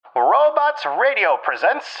Robots Radio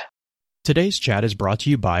presents... Today's chat is brought to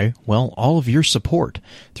you by, well, all of your support.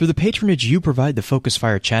 Through the patronage you provide the Focus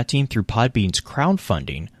Fire chat team through Podbean's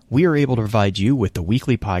crowdfunding, we are able to provide you with the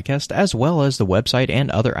weekly podcast as well as the website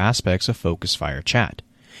and other aspects of Focus Fire chat.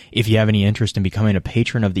 If you have any interest in becoming a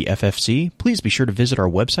patron of the FFC, please be sure to visit our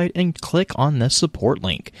website and click on the support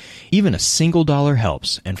link. Even a single dollar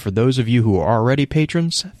helps, and for those of you who are already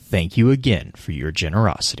patrons, thank you again for your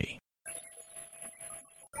generosity.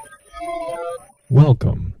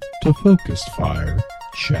 Welcome to Focus Fire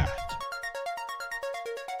Chat.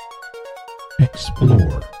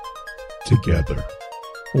 Explore together.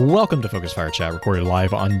 Welcome to Focus Fire Chat, recorded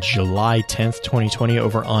live on July 10th, 2020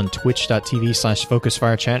 over on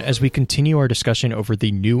twitch.tv/FocusFireChat as we continue our discussion over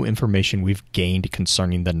the new information we've gained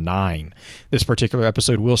concerning the Nine. This particular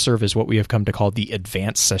episode will serve as what we have come to call the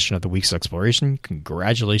advanced session of the week's exploration.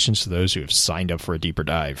 Congratulations to those who have signed up for a deeper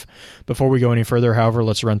dive. Before we go any further, however,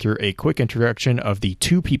 let's run through a quick introduction of the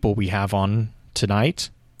two people we have on tonight.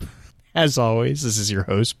 As always, this is your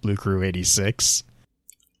host, Blue Crew 86.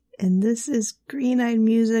 And this is Green-Eyed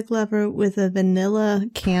Music Lover with a vanilla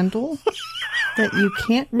candle that you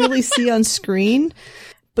can't really see on screen,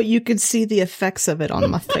 but you can see the effects of it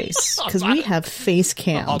on my face, because we have face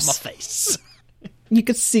cams. On my face. You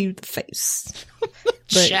could see the face.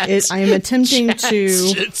 But I am attempting to...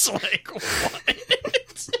 It's like,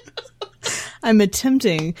 what? I'm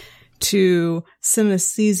attempting to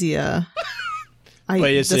synesthesia.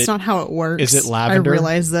 Wait, that's not how it works. Is it lavender?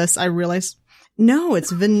 I realize... No,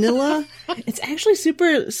 it's vanilla. It's actually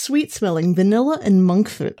super sweet smelling. Vanilla and monk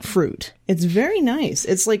fruit. It's very nice.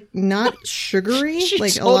 It's like not sugary. She's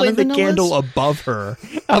like a lot of holding the vanillas. candle above her.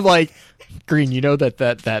 I'm like, Green, you know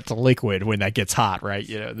that's liquid when that gets hot, right?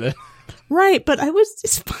 You know Right, but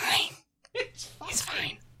it's fine. It's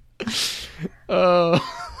fine.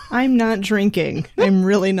 I'm not drinking. I'm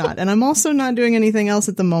really not. And I'm also not doing anything else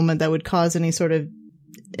at the moment that would cause any sort of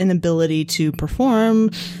inability to perform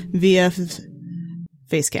via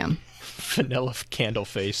face cam. Vanilla candle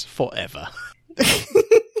face forever.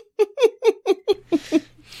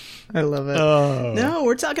 I love it. No,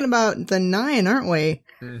 we're talking about the Nine, aren't we?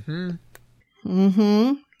 Mm-hmm.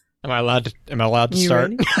 Mm-hmm. Am I allowed to You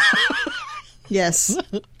start? ready? Yes.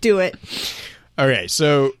 Do it. Okay,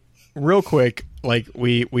 so real quick, like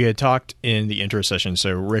we had talked in the intro session,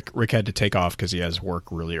 so Rick had to take off because he has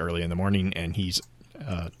work really early in the morning, and he's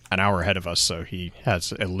an hour ahead of us, so he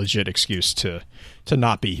has a legit excuse to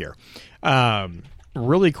not be here.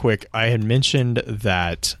 Really quick, I had mentioned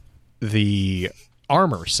that the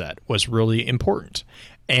armor set was really important,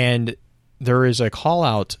 and there is a call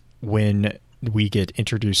out when we get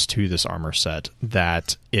introduced to this armor set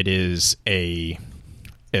that it is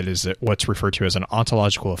what's referred to as an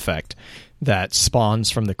ontological effect that spawns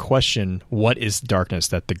from the question, what is darkness,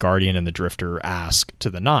 that the Guardian and the Drifter ask to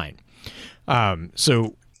the Nine.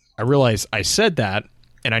 So I realized I said that,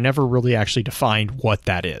 and I never really actually defined what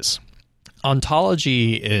that is.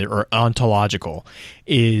 Ontology or ontological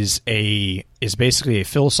is basically a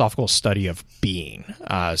philosophical study of being.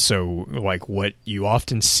 So like what you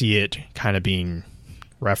often see it kind of being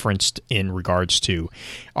referenced in regards to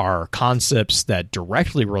are concepts that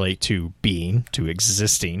directly relate to being, to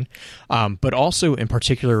existing, but also in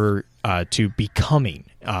particular to becoming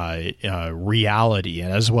reality,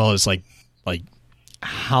 and as well as like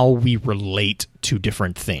how we relate to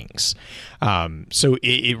different things. So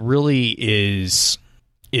it really is,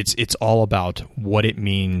 it's all about what it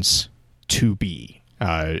means to be.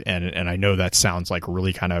 And I know that sounds like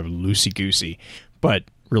really kind of loosey-goosey, but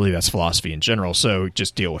really that's philosophy in general. So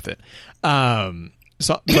just deal with it. But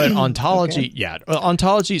ontology, okay. Yeah,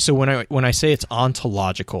 ontology. So when I say it's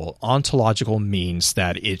ontological means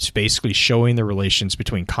that it's basically showing the relations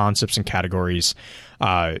between concepts and categories,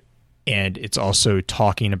 and it's also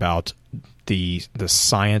talking about the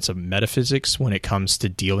science of metaphysics when it comes to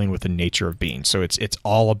dealing with the nature of being. So it's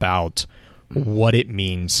all about what it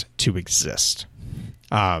means to exist.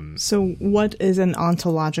 So what is an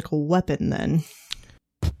ontological weapon then?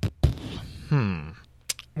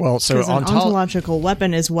 Well, so an ontological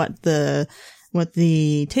weapon is what the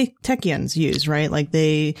Technians use, right? Like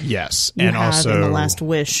yes, and also in The Last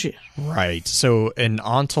Wish, right? So an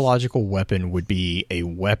ontological weapon would be a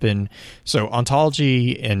weapon. So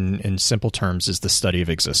ontology, in simple terms, is the study of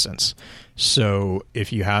existence. So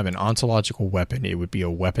if you have an ontological weapon, it would be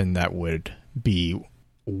a weapon that would be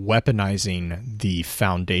weaponizing the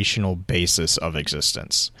foundational basis of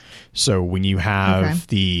existence. So when you have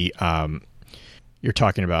you're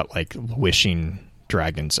talking about like wishing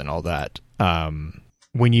dragons and all that.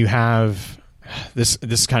 When you have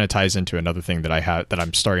this kind of ties into another thing that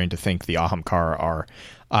I'm starting to think the Ahamkara are.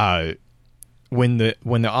 When the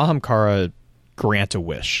Ahamkara grant a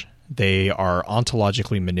wish, they are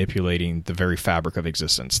ontologically manipulating the very fabric of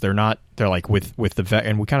existence. They're like with the Vex,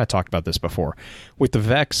 and we kind of talked about this before. With the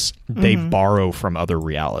Vex, they borrow from other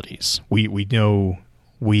realities. We know,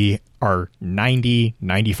 we are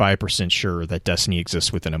 95% sure that Destiny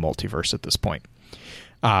exists within a multiverse at this point.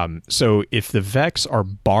 So if the Vex are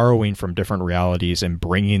borrowing from different realities and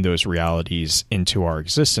bringing those realities into our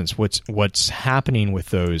existence, what's happening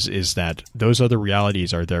with those is that those other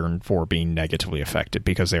realities are therefore being negatively affected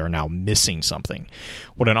because they are now missing something.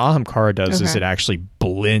 What an Ahamkara does is it actually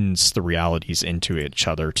blends the realities into each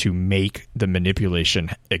other to make the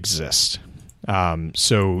manipulation exist.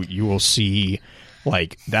 So you will see,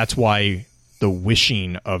 like, that's why the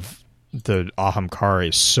wishing of the Ahamkara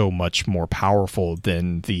is so much more powerful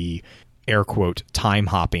than the air quote time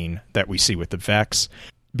hopping that we see with the Vex,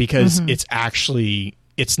 because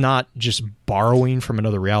it's not just borrowing from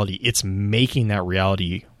another reality, it's making that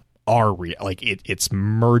reality it's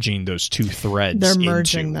merging those two threads. They're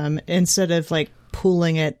merging them instead of like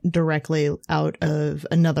pulling it directly out of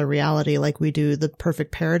another reality like we do the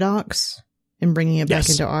perfect paradox and bringing it back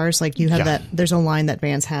into ours. Like you have that, there's a line that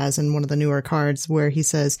Vance has in one of the newer cards where he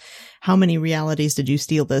says, how many realities did you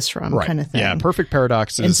steal this from? Kind of thing. Yeah, perfect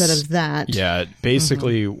paradox is... Instead of that. Yeah,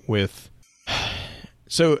 basically with...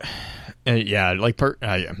 So, like...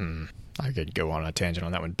 I could go on a tangent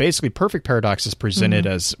on that one. Basically, perfect paradox is presented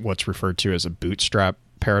as what's referred to as a bootstrap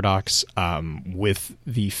paradox, with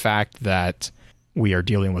the fact that we are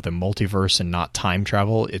dealing with a multiverse and not time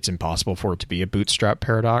travel. It's impossible for it to be a bootstrap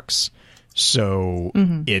paradox. So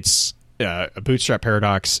it's a bootstrap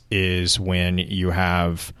paradox is when you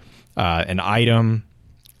have an item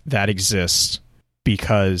that exists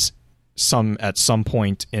because at some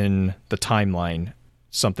point in the timeline,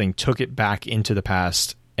 something took it back into the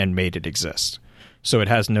past and made it exist. So it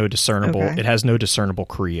has no discernible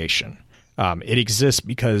creation. It exists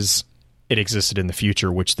because it existed in the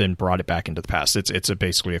future, which then brought it back into the past. It's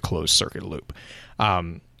basically a closed circuit loop.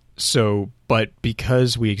 But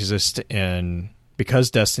because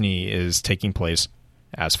because Destiny is taking place,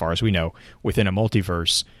 as far as we know, within a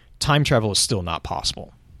multiverse, time travel is still not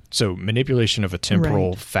possible. So manipulation of a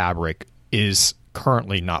temporal fabric is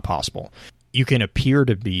currently not possible. You can appear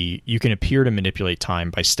to manipulate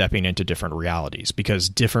time by stepping into different realities, because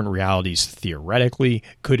different realities theoretically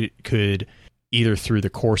could either through the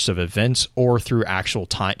course of events or through actual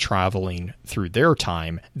time traveling through their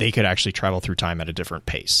time, they could actually travel through time at a different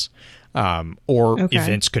pace.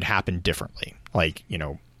 Events could happen differently. Like,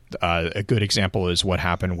 a good example is what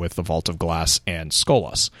happened with the Vault of Glass and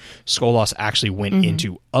Skolas. Skolas actually went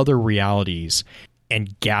into other realities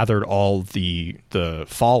and gathered all the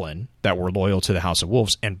fallen that were loyal to the House of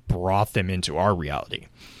Wolves and brought them into our reality.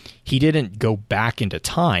 He didn't go back into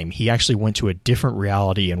time. He actually went to a different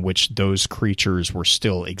reality in which those creatures were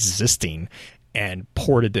still existing and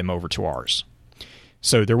ported them over to ours.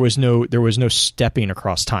 So there was no stepping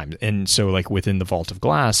across time. And so, like within the Vault of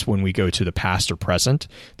Glass, when we go to the past or present,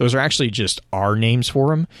 those are actually just our names for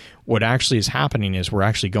them. What actually is happening is we're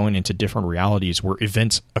actually going into different realities where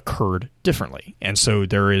events occurred differently. And so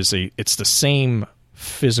it's the same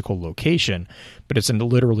physical location, but it's in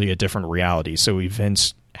literally a different reality. So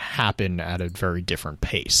events happen at a very different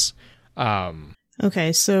pace.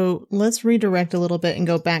 Okay, so let's redirect a little bit and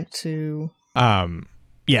go back to...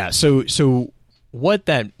 So what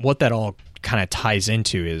that all kind of ties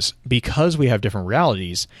into is, because we have different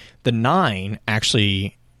realities, the Nine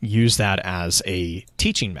actually use that as a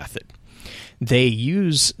teaching method. They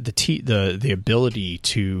use the ability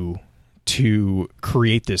to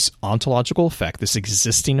create this ontological effect, this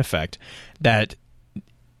existing effect that,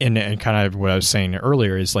 and kind of what I was saying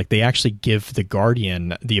earlier, is like they actually give the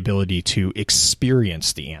Guardian the ability to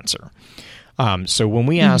experience the answer. So when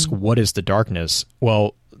we ask, what is the darkness?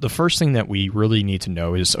 Well, the first thing that we really need to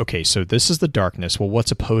know is, okay, so this is the darkness. Well,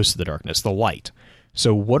 what's opposed to the darkness? The light.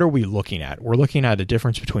 So what are we looking at? We're looking at a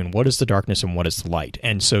difference between what is the darkness and what is the light.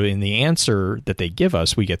 And so in the answer that they give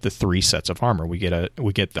us, we get the three sets of armor. We get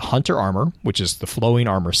the hunter armor, which is the flowing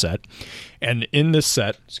armor set. And in this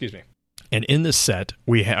set,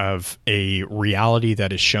 we have a reality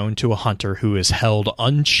that is shown to a hunter who is held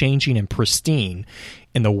unchanging and pristine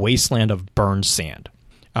in the wasteland of burned sand.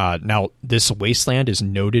 Now, this wasteland is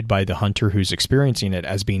noted by the hunter who's experiencing it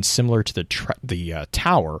as being similar to the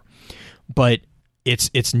tower, but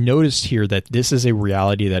it's noticed here that this is a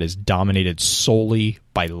reality that is dominated solely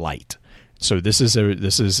by light. So this is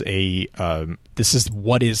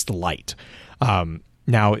what is the light.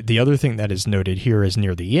 Now, the other thing that is noted here is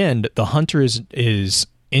near the end, the hunter is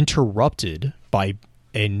interrupted by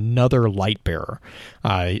another light bearer.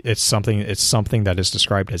 It's something that is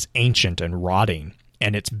described as ancient and rotting,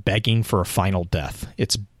 and it's begging for a final death.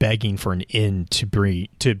 It's begging for an end to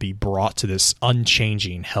be brought to this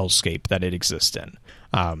unchanging hellscape that it exists in.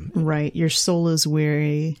 Right. Your soul is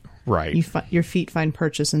weary. Right. Your feet find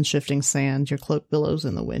purchase in shifting sand. Your cloak billows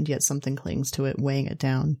in the wind, yet something clings to it, weighing it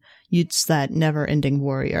down. It's that never-ending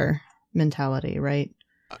warrior mentality, right?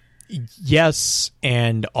 Yes,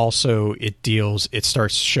 and also it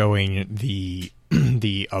starts showing the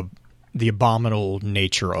abominable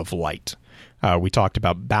nature of light. We talked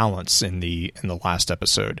about balance in the last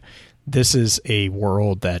episode. This is a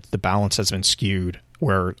world that the balance has been skewed,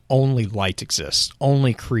 where only light exists,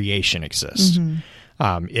 only creation exists.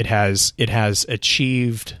 Mm-hmm. It has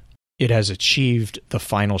achieved the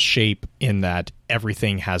final shape in that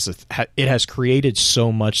everything it has created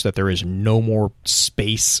so much that there is no more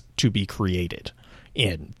space to be created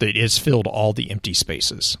in. It has filled all the empty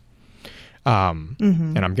spaces. And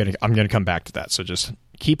I'm gonna come back to that. So just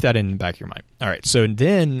keep that in the back of your mind. All right. So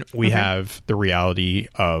then we have the reality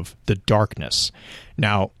of the darkness.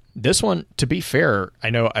 Now, this one, to be fair, I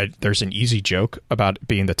know there's an easy joke about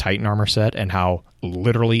being the Titan armor set and how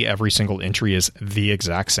literally every single entry is the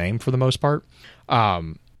exact same for the most part.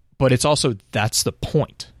 But it's also, that's the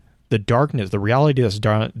point. The darkness, the reality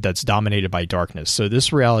that's dominated by darkness. So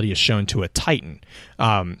this reality is shown to a Titan.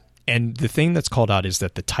 And the thing that's called out is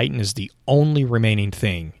that the Titan is the only remaining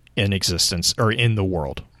thing in existence, or in the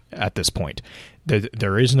world at this point.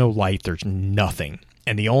 There is no light, there's nothing.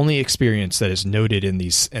 And the only experience that is noted in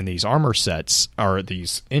these armor sets, or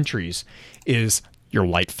these entries, is your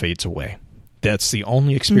light fades away. That's the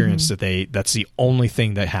only experience that's the only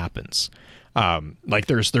thing that happens. Like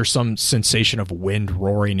there's some sensation of wind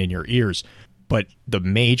roaring in your ears, but the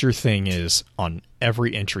major thing is on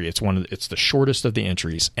every entry, it's the shortest of the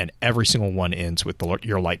entries, and every single one ends with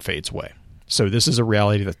your light fades away. So this is a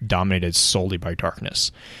reality that's dominated solely by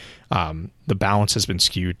darkness. The balance has been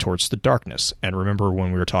skewed towards the darkness. And remember,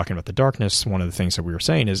 when we were talking about the darkness, one of the things that we were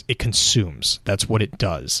saying is it consumes. That's what it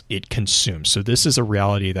does. It consumes. So this is a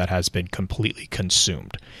reality that has been completely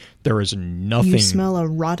consumed. There is nothing. You smell a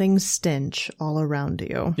rotting stench all around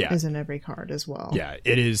you. Yeah. Is in every card as well. Yeah,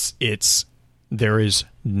 it is. There is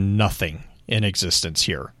nothing in existence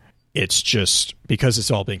here. It's just because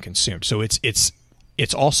it's all been consumed. So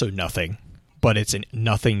it's also nothing, but it's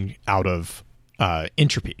nothing out of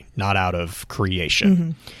entropy, not out of creation.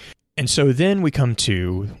 Mm-hmm. And so then we come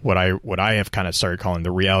to what I have kind of started calling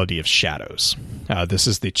the reality of shadows. This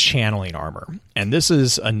is the channeling armor. And this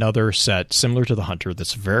is another set similar to the Hunter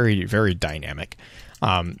that's very, very dynamic.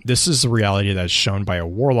 This is the reality that is shown by a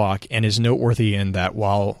warlock and is noteworthy in that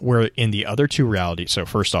while we're in the other two realities, so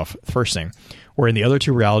first thing, where in the other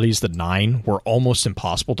two realities, the 9 were almost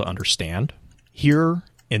impossible to understand. Here,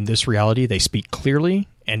 in this reality, they speak clearly,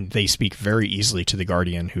 and they speak very easily to the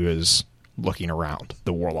Guardian who is looking around,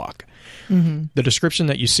 the Warlock. Mm-hmm. The description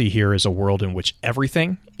that you see here is a world in which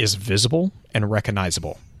everything is visible and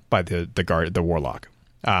recognizable by the Warlock.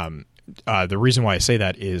 The reason why I say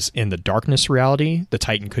that is in the darkness reality, the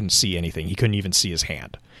Titan couldn't see anything. He couldn't even see his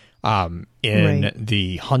hand. In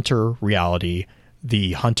the Hunter reality,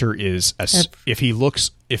 the Hunter is if he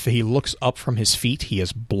looks up from his feet, he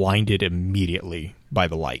is blinded immediately by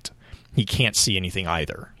the light. He can't see anything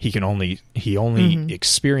either. He only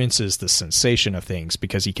experiences the sensation of things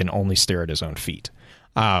because he can only stare at his own feet.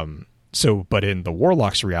 But in the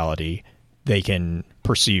Warlock's reality, they can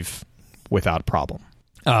perceive without problem.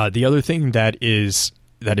 The other thing that is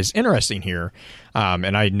interesting here,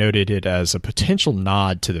 and I noted it as a potential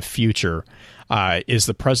nod to the future, is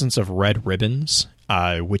the presence of red ribbons,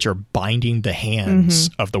 which are binding the hands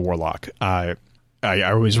of the Warlock.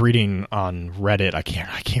 I was reading on Reddit. I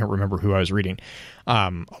can't remember who I was reading.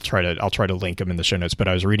 I'll try to link them in the show notes. But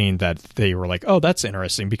I was reading that they were like, "Oh, that's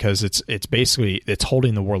interesting," because it's basically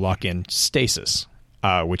holding the Warlock in stasis,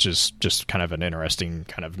 which is just kind of an interesting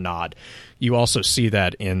kind of nod. You also see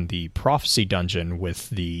that in the Prophecy Dungeon with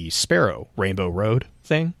the Sparrow Rainbow Road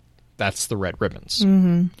thing. That's the red ribbons.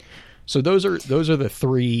 Mm-hmm. So those are the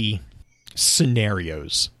 3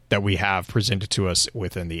 scenarios that we have presented to us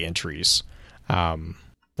within the entries.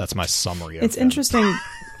 That's my summary of it. It's interesting.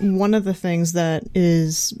 One of the things that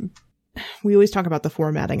is, we always talk about the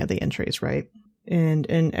formatting of the entries, right? And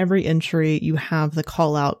in every entry, you have the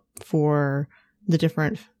call out for the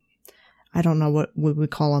different, I don't know what we would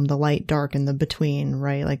call them, the light, dark, and the between,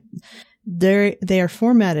 right? Like they are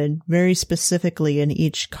formatted very specifically in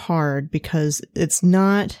each card because it's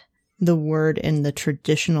not the word in the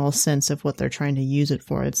traditional sense of what they're trying to use it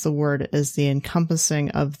for. It's the word as the encompassing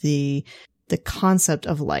of the concept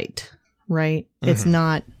of light, right? It's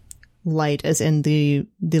not light as in the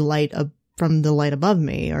light from the light above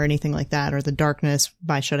me or anything like that, or the darkness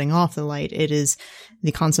by shutting off the light. It is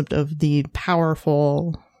the concept of the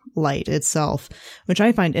powerful light itself, which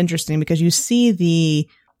I find interesting because you see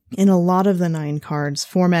in a lot of the 9 cards,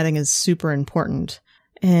 formatting is super important.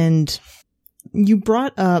 And you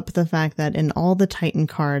brought up the fact that in all the Titan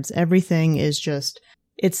cards, everything is just,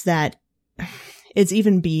 it's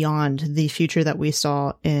even beyond the future that we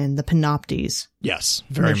saw in the Panoptes. Yes,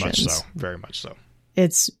 very missions. much so. Very much so.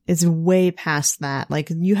 It's way past that. Like,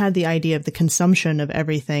 you had the idea of the consumption of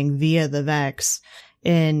everything via the Vex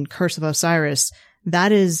in Curse of Osiris.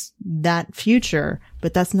 That is that future,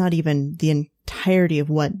 but that's not even the entirety of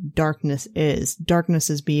what darkness is. Darkness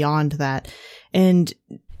is beyond that. And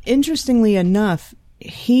interestingly enough,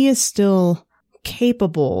 he is still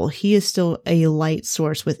capable. He is still a light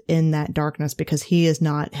source within that darkness because he is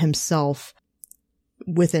not himself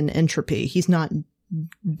within entropy. He's not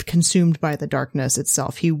consumed by the darkness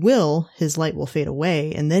itself. His light will fade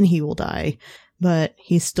away and then he will die, but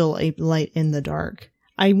he's still a light in the dark.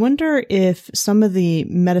 I wonder if some of the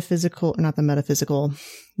the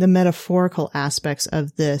metaphorical aspects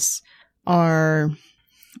of this are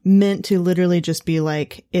meant to literally just be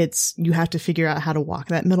like, you have to figure out how to walk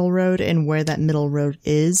that middle road and where that middle road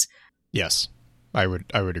is. Yes, I would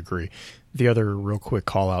agree. The other real quick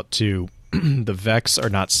call out too, the Vex are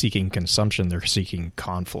not seeking consumption, they're seeking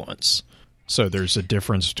confluence. So there's a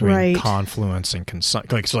difference between confluence and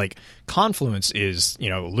consumption. Like confluence is,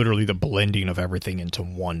 literally the blending of everything into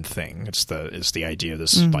one thing. It's the idea of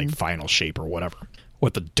this like final shape or whatever.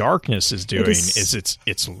 What the darkness is doing is it's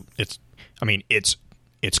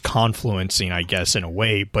confluencing, I guess, in a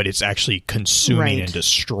way, but it's actually consuming and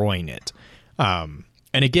destroying it. And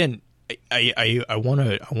again, I want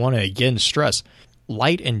to again stress,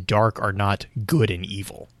 light and dark are not good and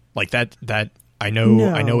evil. Like that I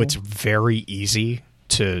know it's very easy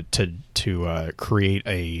to create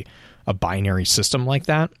a binary system like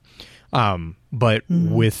that. But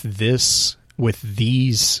with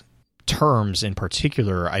these terms in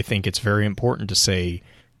particular, I think it's very important to say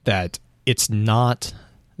that it's not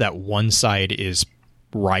that one side is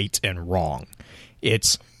right and wrong.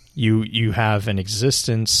 It's you have an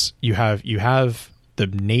existence, you have the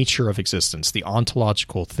nature of existence. The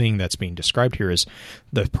ontological thing that's being described here is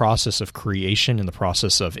the process of creation and the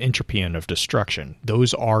process of entropy and of destruction.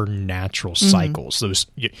 Those are natural cycles.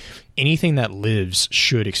 Anything that lives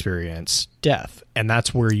should experience death, and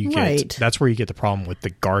that's where you get the problem with the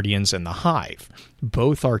Guardians and the Hive.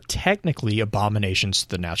 Both are technically abominations to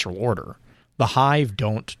the natural order. The Hive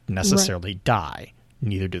don't necessarily die,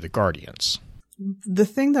 neither do the Guardians. The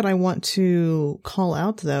thing that I want to call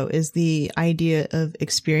out, though, is the idea of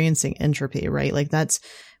experiencing entropy, right? Like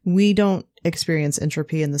we don't experience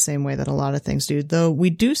entropy in the same way that a lot of things do, though we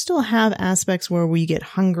do still have aspects where we get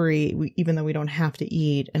hungry, even though we don't have to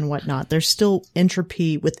eat and whatnot. There's still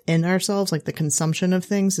entropy within ourselves, like the consumption of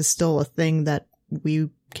things is still a thing that we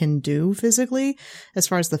can do physically as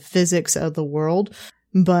far as the physics of the world.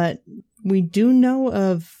 But we do know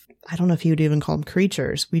of, I don't know if you would even call them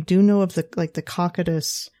creatures. We do know of the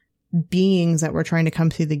Cocytus beings that were trying to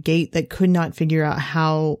come through the gate that could not figure out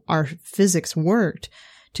how our physics worked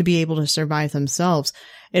to be able to survive themselves.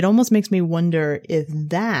 It almost makes me wonder if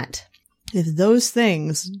those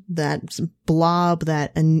things, that blob,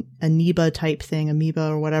 that amoeba type thing, amoeba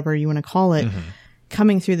or whatever you want to call it,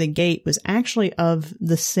 coming through the gate was actually of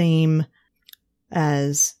the same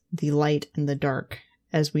as the light and the dark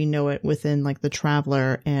as we know it within like the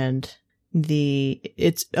Traveler, and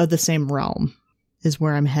it's of the same realm is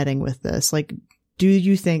where I'm heading with this. Like, do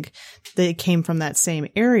you think that it came from that same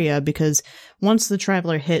area? Because once the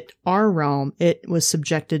Traveler hit our realm, it was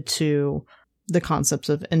subjected to the concepts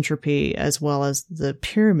of entropy as well as the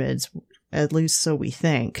pyramids, at least so we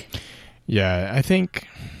think. Yeah, I think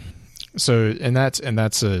so, and that's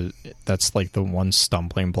like the one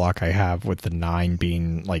stumbling block I have with the 9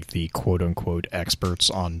 being like the quote unquote experts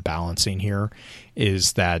on balancing here,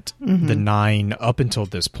 is that the 9 up until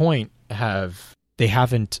this point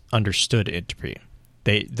haven't understood entropy.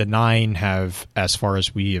 The 9 have, as far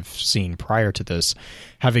as we have seen prior to this,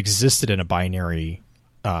 have existed in a binary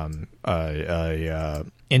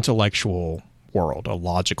intellectual world, a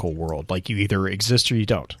logical world. Like, you either exist or you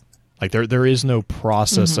don't. Like, there is no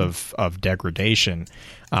process of degradation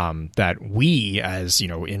that we, as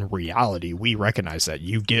in reality, we recognize that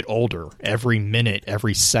you get older every minute,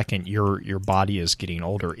 every second. Your body is getting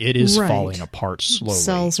older. It is falling apart slowly.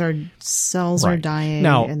 Cells are dying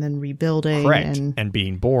now, and then rebuilding, correct, and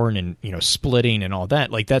being born and splitting and all that.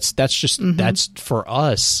 Like that's just that's for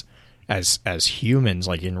us as humans,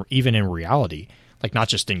 like even in reality, like not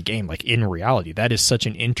just in game, like in reality, that is such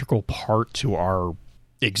an integral part to our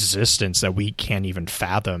existence that we can't even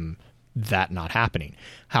fathom that not happening.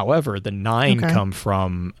 However, the 9 come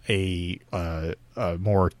from it's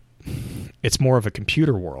more of a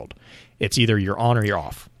computer world. It's either you're on or you're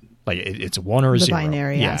off. Like it's 1 or 0. The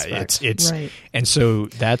binary aspect. It's right. And so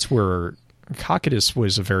that's where Cocytus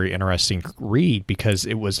was a very interesting read, because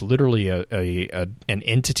it was literally an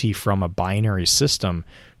entity from a binary system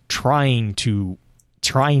trying to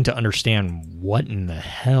understand what in the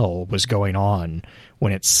hell was going on.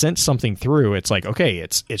 When it sent something through, it's like, okay,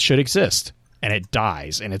 it should exist, and it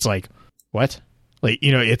dies, and it's like, what? Like,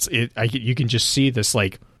 you can just see this,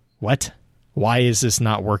 like, what? Why is this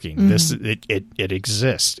not working? It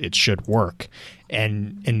exists. It should work.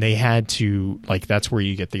 And they had to, like, that's where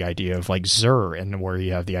you get the idea of like Xur, and where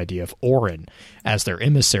you have the idea of Orin as their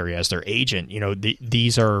emissary, as their agent.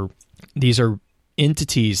 These are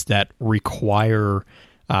entities that require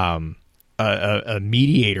a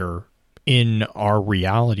mediator in our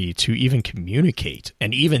reality to even communicate.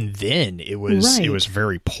 And even then it was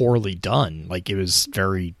very poorly done. Like, it was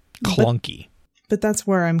very clunky. But that's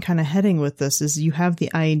where I'm kind of heading with this, is you have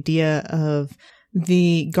the idea of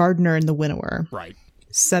the gardener and the winnower. Right.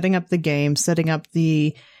 Setting up the game, setting up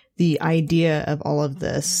the idea of all of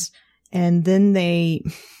this. And then they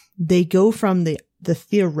go from the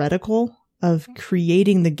theoretical of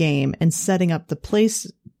creating the game and setting up the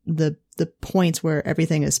place, the points where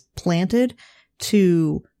everything is planted,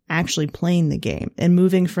 to actually playing the game and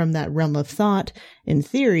moving from that realm of thought in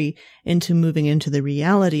theory into moving into the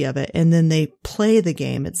reality of it. And then they play the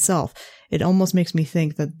game itself. It almost makes me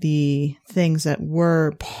think that the things that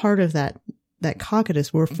were part of that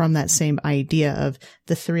Cocytus were from that same idea of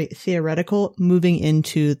the theoretical moving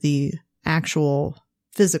into the actual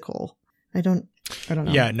physical. I don't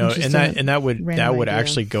know. Yeah, no, and that would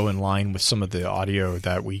actually go in line with some of the audio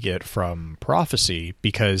that we get from Prophecy,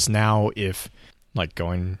 because now, if, like,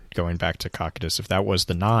 going back to Cocytus, if that was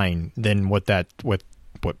the 9, then what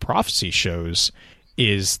Prophecy shows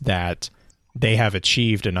is that they have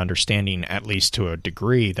achieved an understanding, at least to a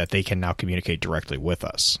degree, that they can now communicate directly with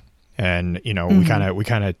us. And we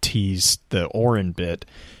kind of teased the Orin bit,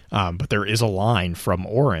 but there is a line from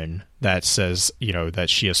Orin that says, that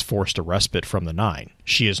she has forced a respite from the 9.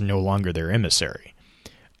 She is no longer their emissary.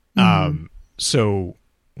 So,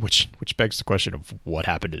 which begs the question of what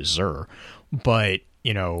happened to Xur. But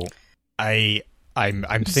I'm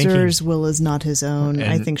thinking Xur's will is not his own.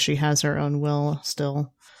 I think she has her own will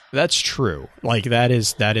still. That's true. Like, that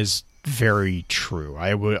is very true.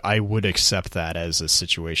 I would accept that as a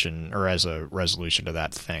situation, or as a resolution to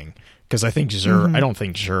that thing, because I think Xur. I don't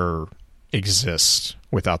think Xur exists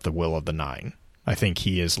without the will of the 9. I think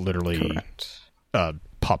he is literally a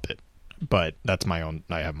puppet. But that's my own.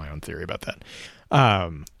 I have my own theory about that.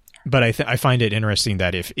 But I find it interesting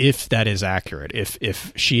that if that is accurate,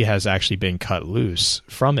 if she has actually been cut loose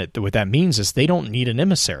from it, what that means is they don't need an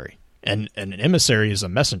emissary. And an emissary is a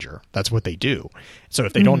messenger. That's what they do. So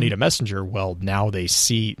if they don't need a messenger, well, now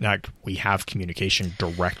we have communication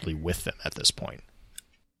directly with them at this point.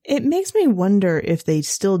 It makes me wonder if they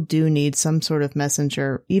still do need some sort of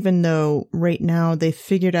messenger, even though right now they've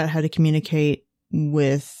figured out how to communicate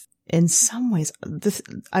with, in some ways,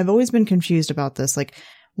 I've always been confused about this. Like,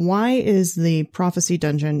 why is the Prophecy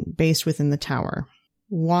dungeon based within the tower?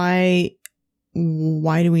 Why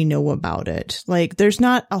do we know about it? Like, there's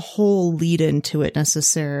not a whole lead into it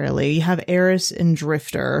necessarily. You have Eris and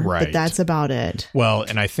Drifter, right, but that's about it. Well,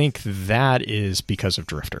 and I think that is because of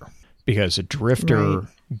Drifter. Because a Drifter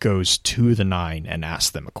goes to the 9 and asks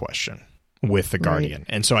them a question with the Guardian.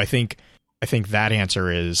 And so I think that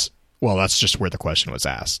answer is, well, that's just where the question was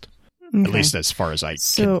asked. Okay. At least as far as I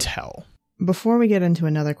can tell. Before we get into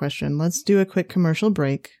another question, let's do a quick commercial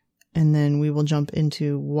break, and then we will jump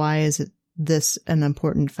into why is this an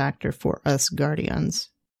important factor for us Guardians.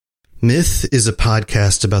 Myth is a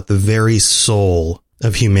podcast about the very soul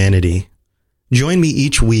of humanity. Join me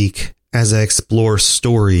each week as I explore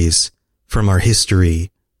stories from our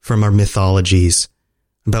history, from our mythologies,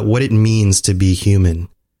 about what it means to be human.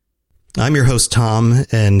 I'm your host, Tom,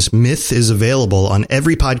 and Myth is available on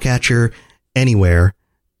every podcatcher, anywhere.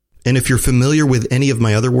 And if you're familiar with any of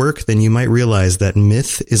my other work, then you might realize that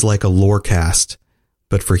Myth is like a lorecast,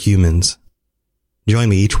 but for humans. Join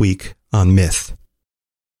me each week on Myth.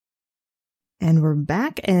 And we're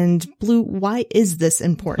back. And Blue, why is this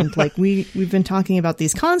important? Like, we've been talking about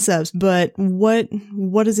these concepts, but what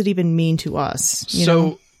does it even mean to us? You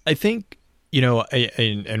know? I think,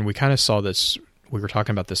 and we kind of saw this. We were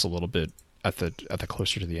talking about this a little bit at the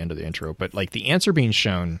closer to the end of the intro, but like the answer being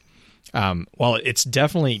shown Well, it's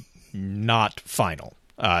definitely not final.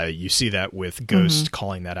 You see that with Ghost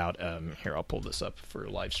calling that out. Here, I'll pull this up for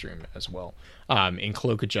live stream as well. In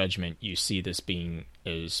Cloak of Judgment, you see this being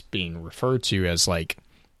referred to as like,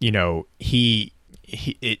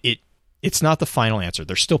 it's not the final answer.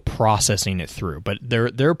 They're still processing it through, but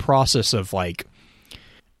their process of like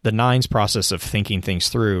the Nine's process of thinking things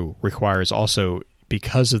through requires also,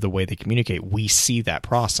 because of the way they communicate, we see that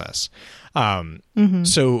process.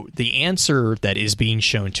 So the answer that is being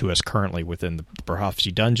shown to us currently within the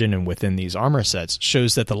Prophecy Dungeon and within these armor sets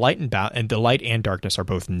shows that the light and darkness are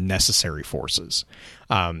both necessary forces.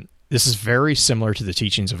 This is very similar to the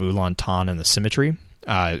teachings of Ulan Tan and the Symmetry.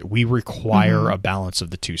 We require a balance of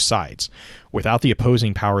the two sides. Without the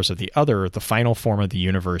opposing powers of the other, the final form of the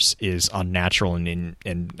universe is unnatural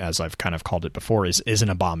and as I've kind of called it before, is an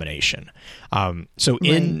abomination.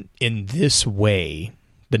 In this way,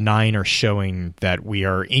 the Nine are showing that we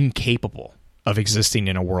are incapable of existing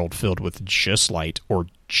in a world filled with just light or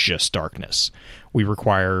just darkness. We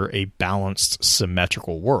require a balanced,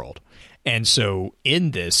 symmetrical world. And so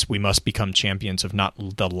in this, we must become champions of not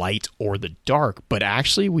the light or the dark, but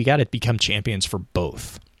actually we got to become champions for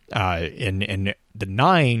both. And the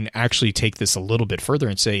Nine actually take this a little bit further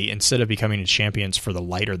and say, instead of becoming champions for the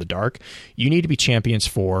light or the dark, you need to be champions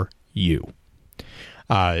for you.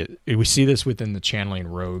 We see this within the channeling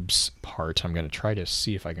robes part. I'm going to try to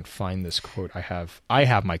see if I can find this quote. I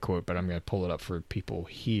have my quote, but I'm going to pull it up for people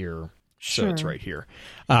here. So it's right here.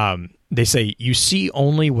 They say, you see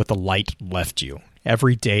only what the light left you.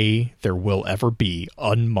 Every day there will ever be,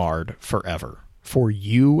 unmarred forever, for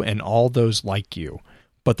you and all those like you.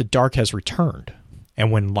 But the dark has returned.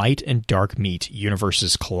 And when light and dark meet,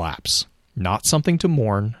 universes collapse. Not something to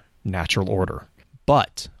mourn, natural order.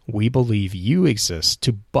 But we believe you exist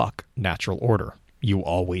to buck natural order. You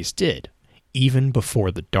always did. Even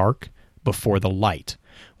before the dark, before the light,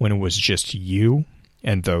 when it was just you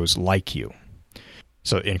and those like you.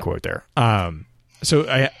 So, end quote there.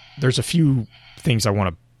 There's a few things I want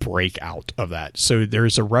to break out of that. So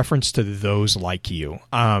there's a reference to those like you.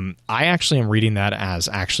 I actually am reading that as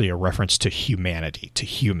actually a reference to humanity, to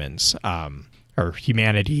humans, or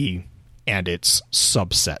humanity and its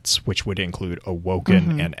subsets, which would include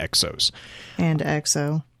Awoken and Exos. And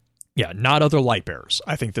Exo. Yeah, not other light bearers.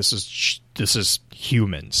 I think this is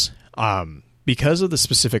humans. Because of the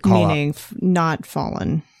specific call meaning not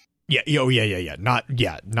fallen. Yeah. Not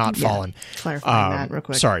fallen. Clarifying that real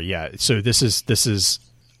quick. Sorry. Yeah. So this is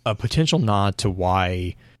a potential nod to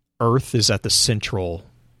why Earth is at the central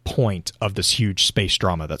point of this huge space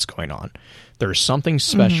drama that's going on. There's something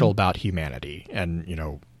special about humanity, and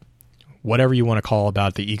whatever you want to call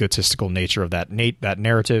about the egotistical nature of that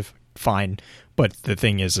narrative, fine. But the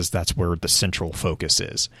thing is that's where the central focus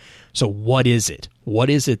is. So what is it? What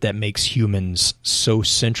is it that makes humans so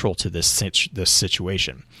central to this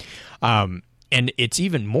situation? And it's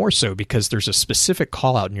even more so because there's a specific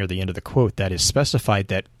call out near the end of the quote that is specified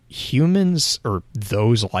that humans, or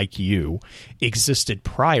those like you, existed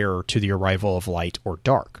prior to the arrival of light or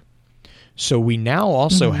dark. So we now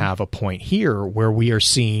also have a point here where we are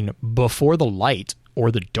seeing before the light or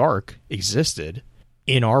the dark existed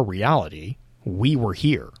in our reality, we were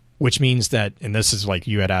here, which means that, and this is like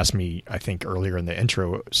you had asked me, I think earlier in the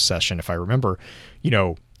intro session, if I remember,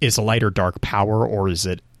 is light or dark power, or is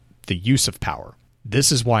it the use of power?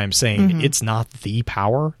 This is why I'm saying it's not the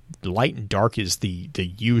power. Light and dark is the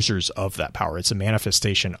users of that power. It's a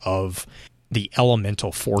manifestation of the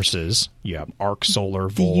elemental forces. You have arc, solar,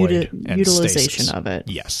 void, and utilization stasis of it.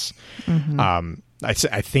 Yes.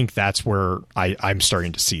 I think that's where I'm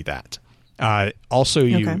starting to see that. Also,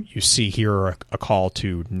 you see here a call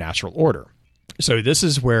to natural order. So this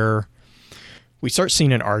is where we start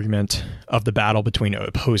seeing an argument of the battle between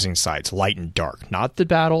opposing sides, light and dark. Not the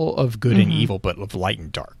battle of good and evil, but of light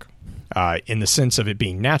and dark. In the sense of it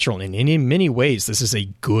being natural. And in many ways, this is a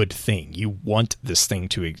good thing. You want this thing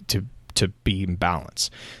to be in balance.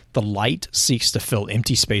 The light seeks to fill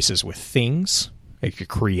empty spaces with things it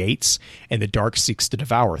creates, and the dark seeks to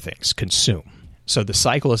devour things, consume. So the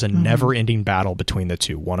cycle is a never-ending battle between the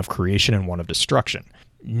two, one of creation and one of destruction.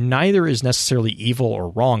 Neither is necessarily evil or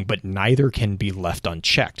wrong, but neither can be left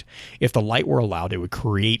unchecked. If the light were allowed, it would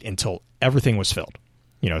create until everything was filled.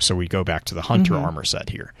 So we go back to the Hunter armor set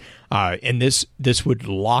here. And this would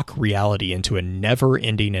lock reality into a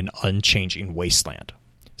never-ending and unchanging wasteland.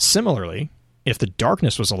 Similarly, if the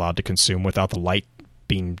darkness was allowed to consume without the light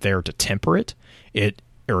being there to temper it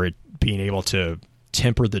being able to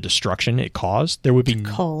temper the destruction it caused, there would be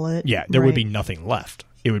would be nothing left.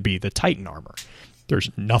 It would be the Titan armor. There's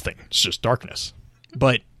nothing. It's just darkness.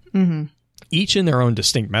 But each in their own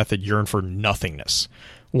distinct method yearn for nothingness.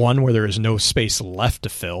 One where there is no space left to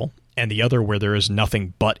fill, and the other where there is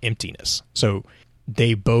nothing but emptiness. So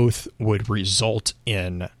they both would result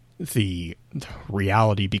in the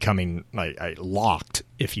reality becoming locked,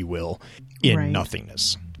 if you will, in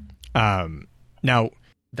nothingness. Now,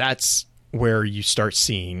 that's where you start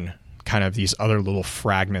seeing kind of these other little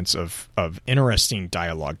fragments of interesting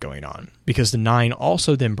dialogue going on, because the nine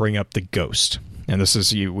also then bring up the ghost. And this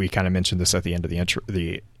is, we kind of mentioned this at the end of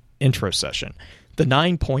the intro session. The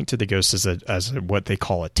nine point to the ghost as what they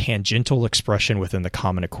call a tangential expression within the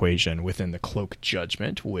common equation within the cloak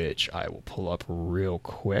judgment, which I will pull up real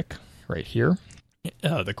quick right here.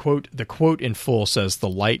 The quote in full says the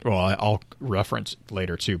light, well, I'll reference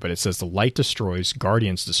later too, but it says the light destroys,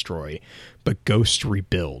 guardians destroy, but ghosts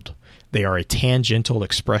rebuild. They are a tangential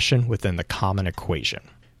expression within the common equation.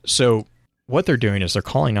 So what they're doing is they're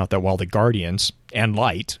calling out that while the guardians and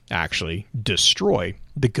light actually destroy,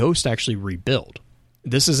 the ghosts actually rebuild.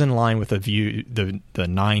 This is in line with the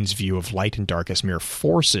nine's view of light and dark as mere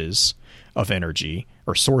forces of energy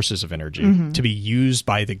or sources of energy to be used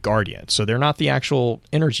by the guardian. So they're not the actual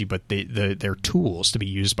energy, but they're tools to be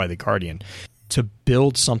used by the guardian to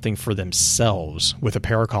build something for themselves with the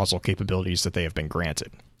paracausal capabilities that they have been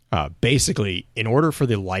granted. Basically, in order for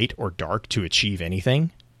the light or dark to achieve anything,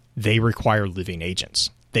 they require living agents.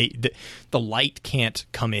 The light can't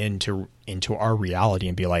come into our reality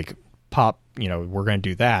and be like, pop, we're going to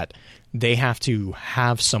do that. They have to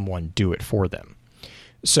have someone do it for them.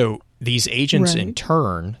 So these agents in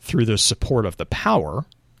turn, through the support of the power,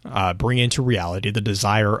 bring into reality the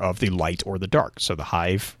desire of the light or the dark. So the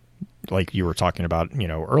hive, like you were talking about,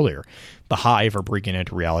 earlier, the hive are bringing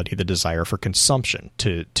into reality the desire for consumption,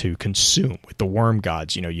 to consume. With the worm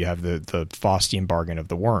gods, you have the Faustian bargain of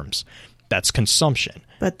the worms. That's consumption.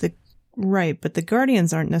 But the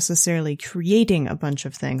guardians aren't necessarily creating a bunch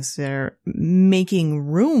of things. They're making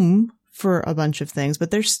room for a bunch of things,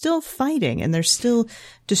 but they're still fighting and they're still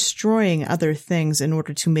destroying other things in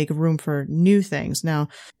order to make room for new things. Now,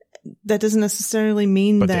 that doesn't necessarily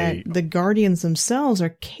mean that the guardians themselves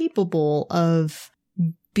are capable of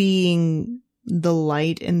being the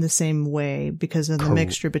light in the same way because of the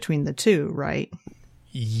mixture between the two, right?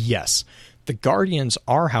 Yes. The guardians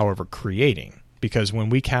are, however, creating. Because when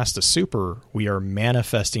we cast a super, we are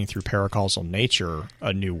manifesting through paracausal nature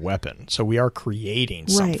a new weapon. So we are creating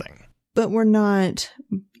something. But we're not...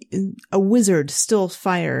 A wizard still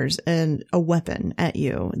fires a weapon at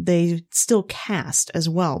you. They still cast as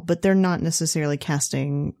well, but they're not necessarily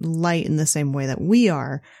casting light in the same way that we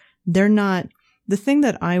are. They're not... The thing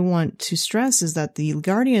that I want to stress is that the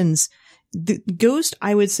guardians... The ghost,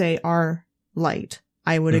 I would say, are light.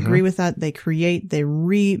 I would agree with that. They create, they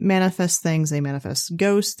re-manifest things. They manifest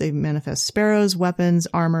ghosts. They manifest sparrows, weapons,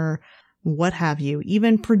 armor, what have you.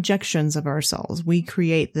 Even projections of ourselves. We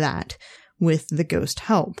create that with the ghost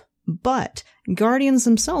help. But guardians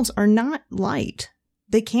themselves are not light.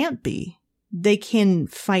 They can't be. They can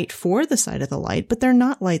fight for the side of the light, but they're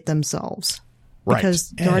not light themselves. Right.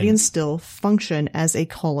 Because guardians still function as a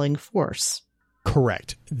calling force.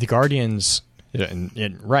 Correct. The guardians,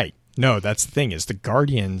 right. No, that's the thing, is the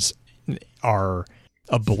guardians are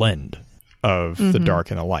a blend of the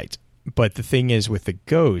dark and the light. But the thing is with the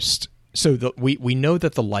ghost, so we know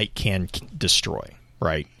that the light can destroy,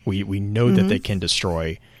 right? We know that they can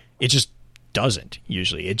destroy. It just doesn't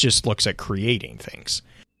usually. It just looks at creating things.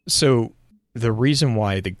 So the reason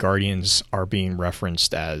why the guardians are being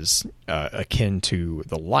referenced as akin to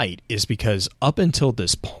the light is because up until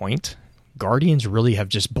this point, guardians really have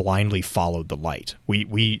just blindly followed the light.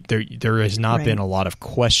 There has not been a lot of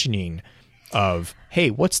questioning of, hey,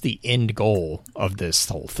 what's the end goal of this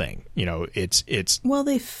whole thing? They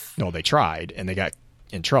tried and they got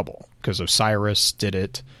in trouble because Osiris did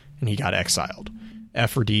it and he got exiled.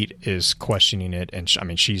 Aphrodite is questioning it, and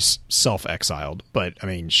she's self-exiled, but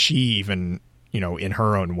she even, in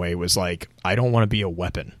her own way was like, I don't want to be a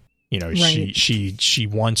weapon. She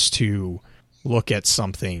wants to look at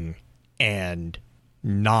something and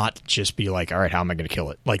not just be like, all right, how am I going to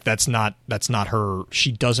kill it? Like, that's not her.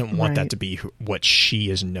 She doesn't want that to be what she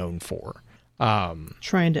is known for.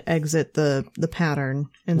 Trying to exit the pattern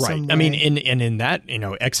in some way. In that,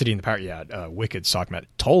 exiting the pattern, Wicked's talking about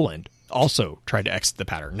Toland also tried to exit the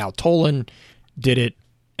pattern. Now, Toland did it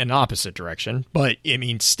in opposite direction, but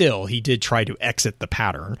still, he did try to exit the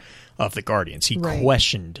pattern of the Guardians. He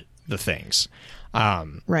questioned the things.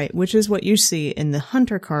 Which is what you see in the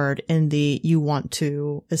Hunter card in the you want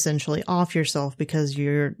to essentially off yourself because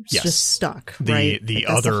you're just stuck, right? The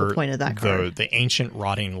whole point of that card. The ancient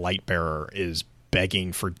rotting light bearer is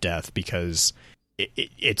begging for death because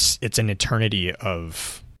it's an eternity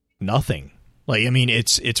of nothing. Like, I mean,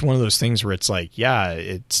 it's one of those things where it's like, yeah,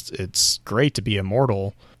 it's great to be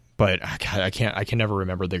immortal, but I can never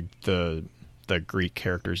remember the Greek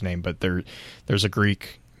character's name, but there's a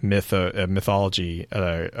Greek mythology,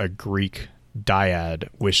 a Greek dyad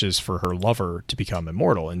wishes for her lover to become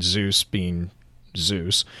immortal, and Zeus, being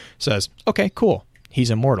Zeus, says, okay, cool,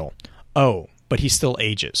 he's immortal. Oh, but he still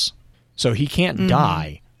ages. So he can't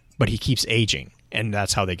die, but he keeps aging, and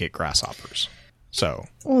that's how they get grasshoppers. So,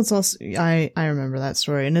 well, it's also I remember that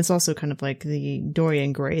story, and it's also kind of like the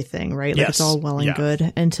Dorian Gray thing, right? Like, yes. It's all well and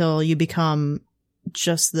good until you become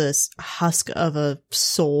just this husk of a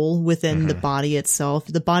soul within the body itself.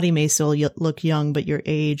 The body may still look young, but your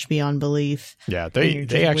age beyond belief. Yeah,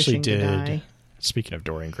 they actually did. Speaking of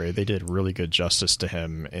Dorian Gray, they did really good justice to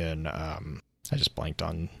him in. I just blanked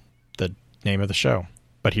on the name of the show,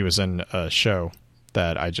 but he was in a show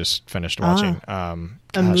that I just finished watching.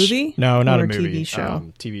 A movie? No, not or a movie. TV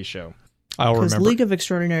show. TV show. I'll Because remember. League of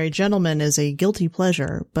Extraordinary Gentlemen is a guilty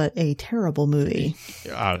pleasure, but a terrible movie.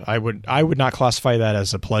 I would not classify that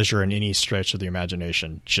as a pleasure in any stretch of the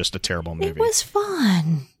imagination. Just a terrible movie. It was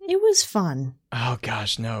fun. Oh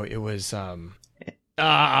gosh, no, it was. I'm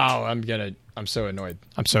so annoyed.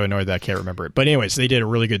 I'm so annoyed that I can't remember it. But anyways, they did a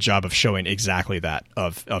really good job of showing exactly that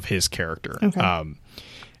of his character. Okay.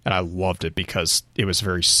 And I loved it because it was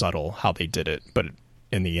very subtle how they did it. But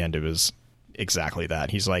in the end, it was exactly that.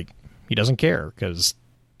 He's like, he doesn't care because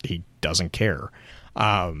he doesn't care.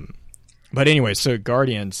 But anyway, so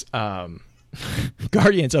Guardians up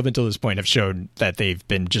until this point have shown that they've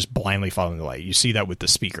been just blindly following the light. You see that with the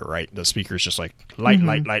speaker, right? The speaker's just like light.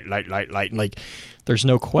 Like there's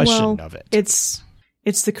no question of it.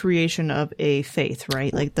 It's the creation of a faith,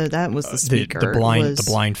 right? Like that was the speaker. The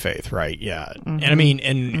blind faith, right? Yeah. And I mean,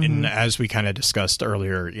 and as we kind of discussed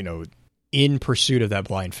earlier, in pursuit of that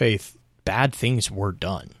blind faith, bad things were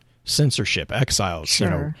done. Censorship, exiles,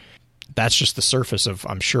 Sure. That's just the surface of,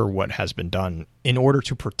 I'm sure, what has been done in order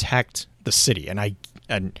to protect the city.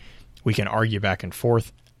 And we can argue back and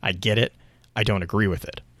forth. I get it. I don't agree with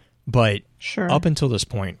it. But up until this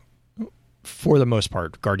point, for the most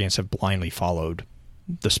part, Guardians have blindly followed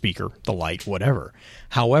the speaker, the light, whatever.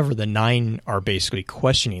 However, the Nine are basically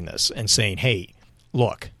questioning this and saying, hey,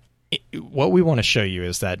 look, what we want to show you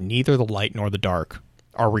is that neither the light nor the dark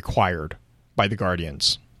are required by the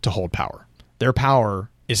Guardians to hold power. Their power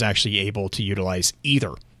is actually able to utilize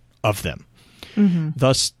either of them.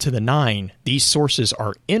 Thus, to the Nine, these sources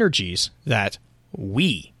are energies that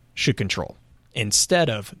we should control instead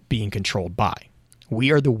of being controlled by.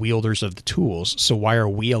 We are the wielders of the tools, so why are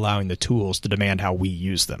we allowing the tools to demand how we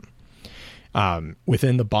use them?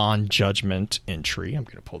 Within the Bond Judgment entry, I'm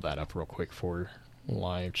going to pull that up real quick for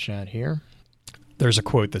live chat here. There's a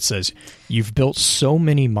quote that says, "You've built so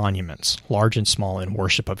many monuments, large and small, in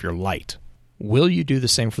worship of your light. Will you do the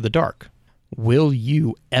same for the dark? Will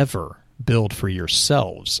you ever build for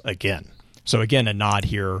yourselves again?" So again, a nod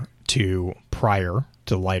here to prior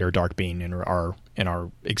to light or dark being in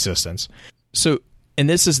our existence. So, and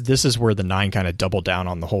this is where the Nine kind of double down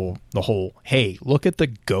on the whole, hey, look at the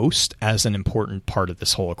ghost as an important part of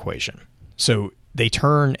this whole equation. So they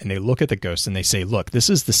turn and they look at the ghost and they say, look, this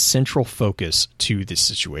is the central focus to this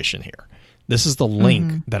situation here. This is the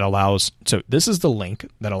link that allows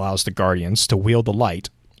the Guardians to wield the light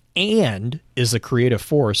and is the creative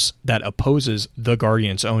force that opposes the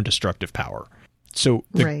Guardians' own destructive power. So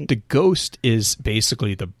the ghost is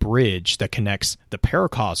basically the bridge that connects the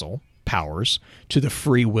paracausal powers to the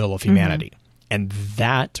free will of humanity. And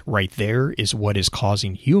that right there is what is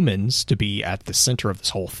causing humans to be at the center of this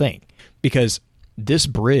whole thing. Because this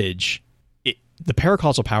bridge, the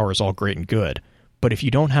paracausal power is all great and good, but if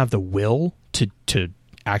you don't have the will to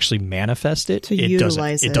actually manifest it, it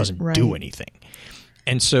doesn't do anything.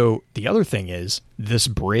 And so the other thing is, this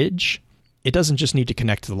bridge, it doesn't just need to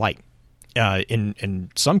connect to the light. In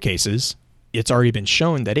some cases, it's already been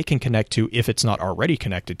shown that it can connect to, if it's not already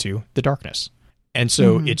connected to, the darkness. And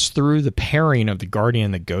so it's through the pairing of the Guardian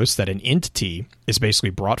and the Ghost that an entity is basically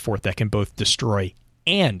brought forth that can both destroy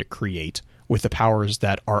and create with the powers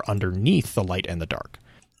that are underneath the light and the dark.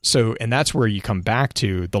 So, and that's where you come back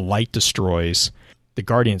to the light destroys, the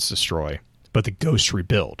Guardians destroy, but the Ghosts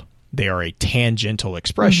rebuild. They are a tangential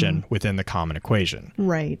expression within the common equation.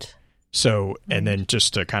 Right. So, and then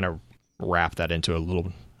just to kind of wrap that into a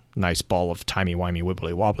little nice ball of timey-wimey,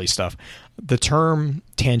 wibbly-wobbly stuff, the term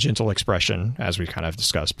tangential expression, as we kind of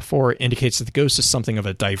discussed before, indicates that the ghost is something of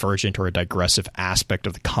a divergent or a digressive aspect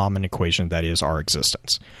of the common equation that is our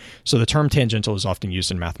existence. So the term tangential is often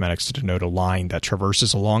used in mathematics to denote a line that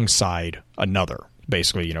traverses alongside another,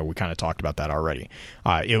 Basically, you know, we kind of talked about that already.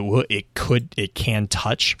 It can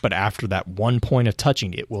touch, but after that one point of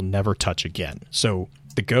touching, it will never touch again. So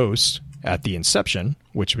the ghost at the inception,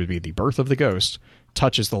 which would be the birth of the ghost,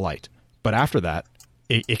 touches the light. But after that,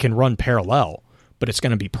 it can run parallel, but it's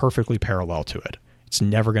going to be perfectly parallel to it. It's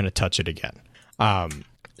never going to touch it again.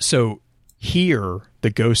 So here, the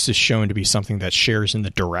ghost is shown to be something that shares in the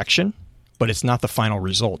direction, but it's not the final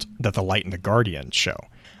result that the light and the guardian show.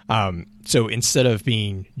 So instead of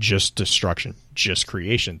being just destruction, just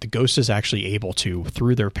creation, the ghost is actually able to,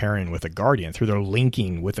 through their pairing with a guardian, through their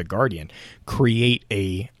linking with a guardian, create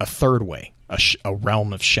a third way, a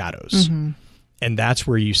realm of shadows. Mm-hmm. And that's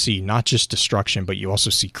where you see not just destruction, but you also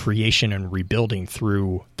see creation and rebuilding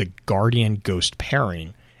through the guardian ghost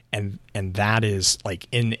pairing. And that is like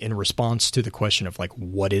in response to the question of like,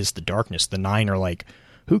 what is the darkness? The 9 are like,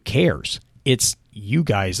 who cares? It's you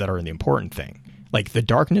guys that are the important thing. Like the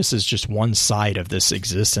darkness is just one side of this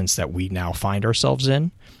existence that we now find ourselves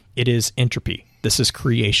in. It is entropy. This is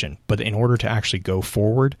creation. But in order to actually go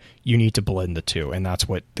forward, you need to blend the two. And that's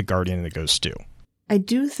what the guardian and the ghost do. I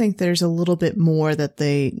do think there's a little bit more that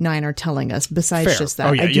the 9 are telling us besides just that.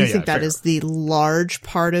 I do think that is the large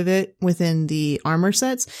part of it within the armor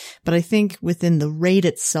sets. But I think within the raid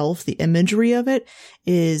itself, the imagery of it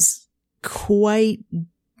is quite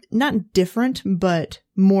not different, but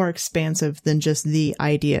more expansive than just the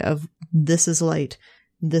idea of this is light,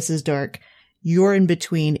 this is dark, you're in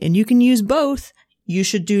between, and you can use both. You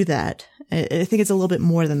should do that. I think it's a little bit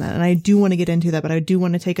more than that. And I do want to get into that, but I do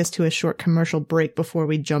want to take us to a short commercial break before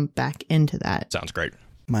we jump back into that. Sounds great.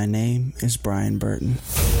 My name is Brian Burton.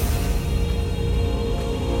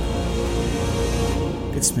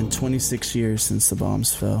 It's been 26 years since the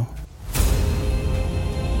bombs fell.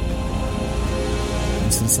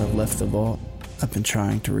 And since I've left the vault, I've been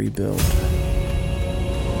trying to rebuild.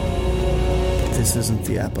 But this isn't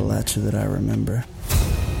the Appalachia that I remember.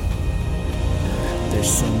 There's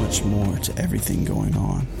so much more to everything going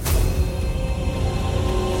on.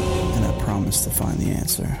 And I promise to find the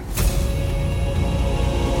answer.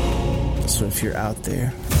 So if you're out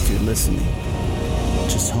there, if you're listening,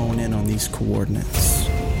 just hone in on these coordinates.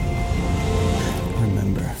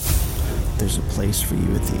 Remember, there's a place for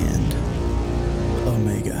you at the end.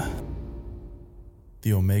 Omega.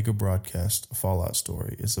 The Omega Broadcast Fallout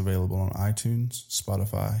Story is available on iTunes,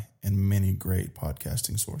 Spotify, and many great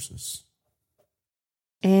podcasting sources.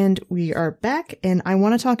 And we are back, and I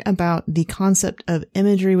want to talk about the concept of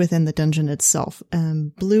imagery within the dungeon itself.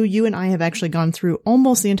 Blue, you and I have actually gone through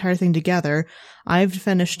almost the entire thing together. I've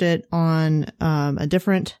finished it on a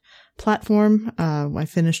different platform. I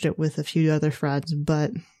finished it with a few other friends,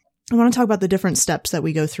 but I want to talk about the different steps that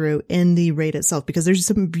we go through in the raid itself, because there's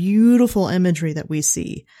some beautiful imagery that we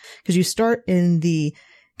see. Because you start in the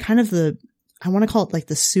kind of I want to call it like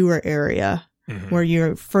the sewer area, where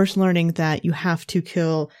you're first learning that you have to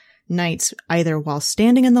kill knights either while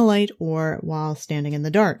standing in the light or while standing in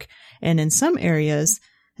the dark. And in some areas,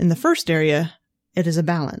 in the first area, it is a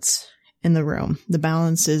balance in the room. The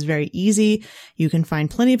balance is very easy. You can find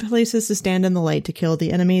plenty of places to stand in the light to kill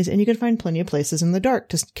the enemies, and you can find plenty of places in the dark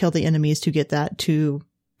to kill the enemies to get that to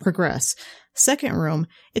progress. Second room,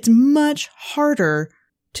 it's much harder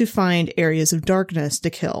to find areas of darkness to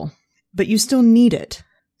kill, but you still need it.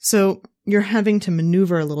 So you're having to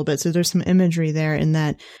maneuver a little bit. So there's some imagery there in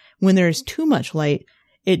that when there's too much light,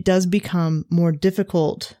 it does become more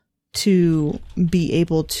difficult to be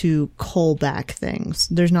able to cull back things.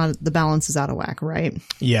 The balance is out of whack, right?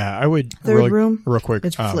 Yeah, I would Third room, real quick.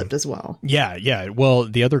 It's flipped as well. Yeah. Well,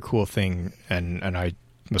 the other cool thing, and I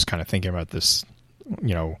was kind of thinking about this,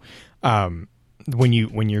 you know, when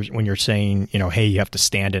you're saying, you know, hey, you have to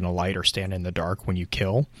stand in a light or stand in the dark when you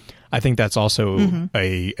kill. I think that's also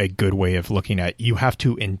a good way of looking at, you have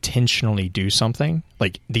to intentionally do something.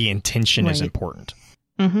 Like the intention is important.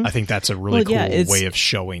 I think that's a really cool way of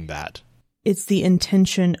showing that. It's the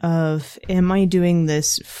intention of, am I doing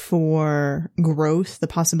this for growth, the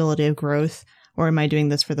possibility of growth, or am I doing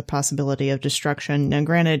this for the possibility of destruction? Now,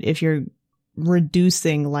 granted, if you're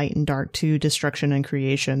reducing light and dark to destruction and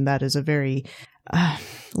creation, that is a very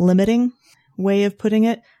limiting way of putting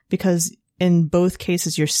it, because in both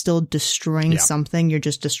cases, you're still destroying something. You're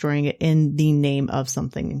just destroying it in the name of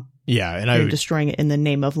something. Yeah, and you're destroying it in the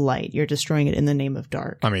name of light. You're destroying it in the name of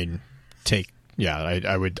dark. I mean,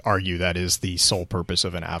 I would argue that is the sole purpose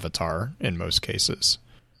of an avatar in most cases.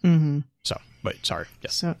 So, but sorry.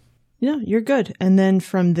 Yes. So, yeah, you're good. And then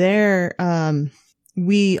from there,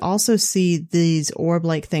 we also see these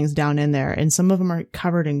orb-like things down in there, and some of them are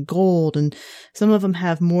covered in gold, and some of them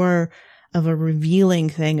have more of a revealing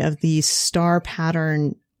thing of these star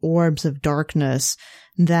pattern orbs of darkness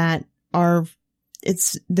that are,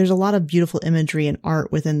 there's a lot of beautiful imagery and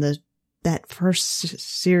art within that first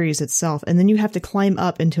series itself. And then you have to climb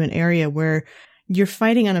up into an area where you're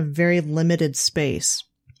fighting on a very limited space.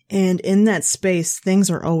 And in that space, things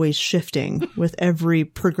are always shifting with every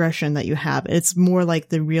progression that you have. It's more like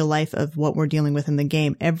the real life of what we're dealing with in the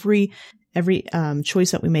game. Every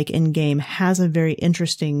choice that we make in game has a very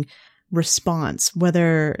interesting response,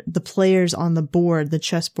 whether the players on the board, the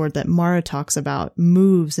chessboard that Mara talks about,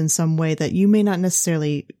 moves in some way that you may not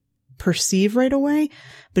necessarily perceive right away,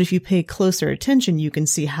 but if you pay closer attention, you can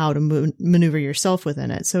see how to maneuver yourself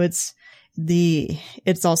within it. So it's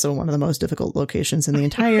also one of the most difficult locations in the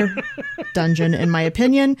entire dungeon, in my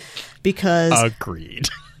opinion, because agreed.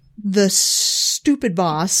 The stupid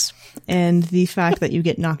boss and the fact that you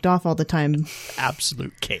get knocked off all the time.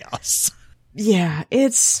 Absolute chaos. Yeah,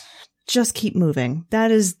 it's just keep moving. That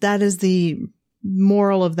is the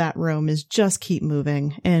moral of that room, is just keep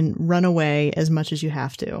moving and run away as much as you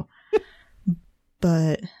have to.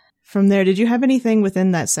 But from there, did you have anything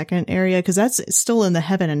within that second area? Because that's still in the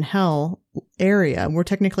heaven and hell area. We're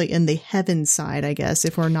technically in the heaven side, I guess,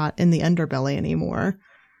 if we're not in the underbelly anymore.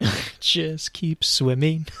 Just keep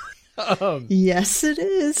swimming. Yes, it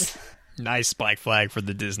is. Nice Black Flag for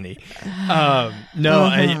the Disney.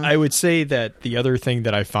 I would say that the other thing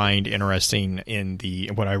that I find interesting in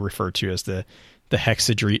what I refer to as the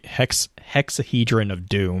hexahedron of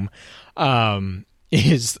doom,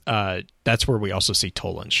 is that's where we also see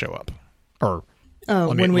Toland show up. Or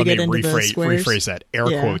let me rephrase that. Air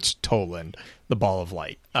quotes Toland, the ball of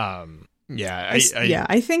light. I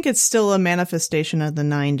think it's still a manifestation of the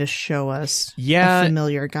Nine to show us a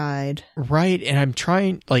familiar guide. Right, and I'm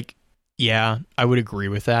trying, I would agree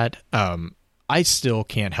with that. I still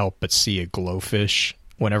can't help but see a glowfish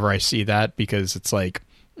whenever I see that, because it's like,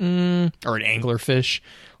 or an anglerfish.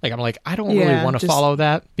 Like, I'm like, I don't really want to follow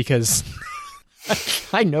that, because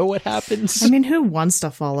I know what happens. I mean, who wants to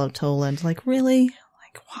follow Toland? Like, really?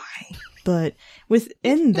 Like, why? But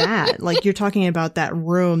within that, like, you're talking about that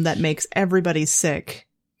room that makes everybody sick,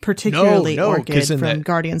 particularly Orchid from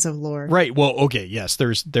Guardians of Lore. Right. Well, okay. Yes.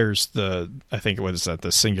 There's the, I think it was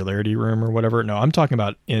the Singularity Room or whatever. No, I'm talking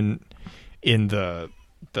about in the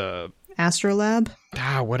Astrolab.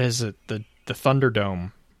 What is it? The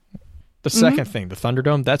Thunderdome. The second thing, the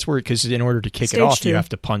Thunderdome. That's where, because in order to kick it off, 2. You have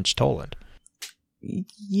to punch Toland.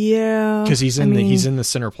 Yeah, because he's in the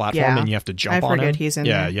center platform, and you have to jump on him. I forget he's in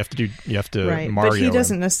there. You have to right. Mario. But he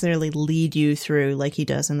doesn't necessarily lead you through like he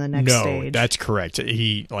does in the next stage. No, that's correct.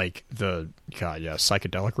 He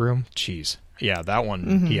Psychedelic Room. Jeez, yeah, that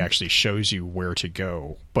one. He actually shows you where to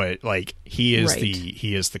go, but like he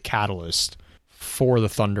is the catalyst for the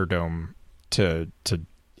Thunderdome to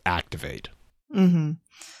activate. Mm-hmm.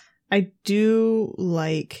 I do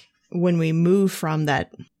like when we move from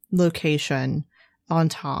that location on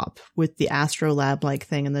top with the Astrolab like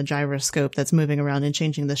thing and the gyroscope that's moving around and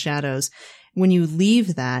changing the shadows. When you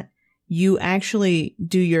leave that, you actually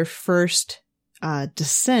do your first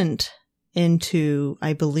descent into,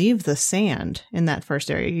 I believe, the sand in that first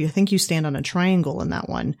area. You think you stand on a triangle in that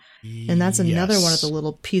one. And that's another one of the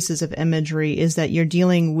little pieces of imagery, is that you're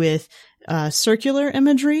dealing with circular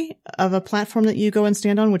imagery of a platform that you go and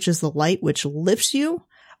stand on, which is the light, which lifts you.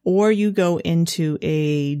 Or you go into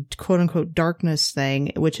a quote-unquote darkness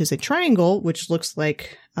thing, which is a triangle, which looks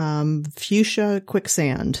like fuchsia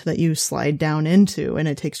quicksand that you slide down into, and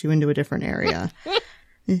it takes you into a different area.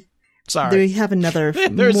 Sorry. They have another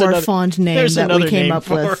fond name that we came up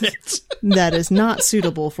with that is not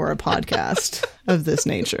suitable for a podcast of this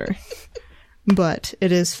nature. But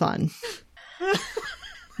it is fun.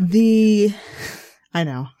 I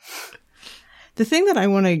know. The thing that I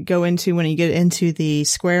want to go into when you get into the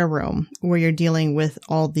square room, where you're dealing with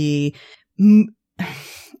all the,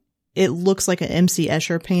 it looks like an MC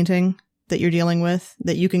Escher painting that you're dealing with,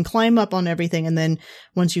 that you can climb up on everything. And then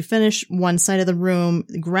once you finish one side of the room,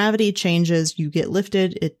 gravity changes, you get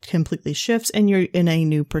lifted, it completely shifts, and you're in a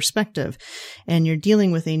new perspective, and you're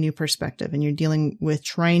dealing with a new perspective, and you're dealing with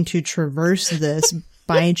trying to traverse this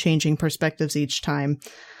by changing perspectives each time.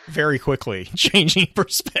 Very quickly changing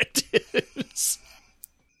perspectives.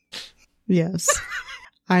 Yes.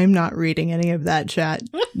 I'm not reading any of that chat.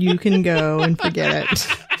 You can go and forget it.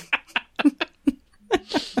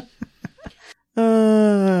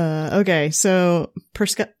 Okay, so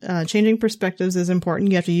changing perspectives is important.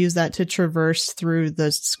 You have to use that to traverse through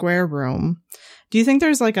the square room. Do you think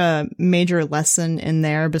there's like a major lesson in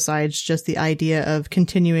there besides just the idea of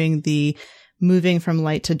continuing the moving from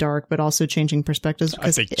light to dark, but also changing perspectives?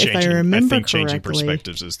 Because I think changing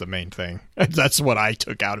perspectives is the main thing. That's what I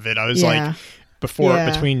took out of it. I was like,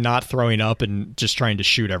 between not throwing up and just trying to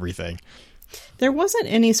shoot everything. There wasn't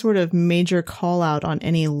any sort of major call out on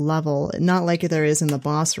any level, not like there is in the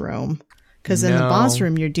boss room. Because in the boss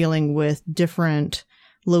room, you're dealing with different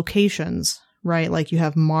locations, right? Like you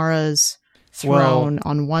have Mara's throne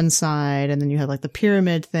on one side, and then you have like the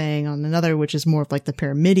pyramid thing on another, which is more of like the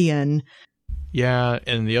Pyramidion. Yeah,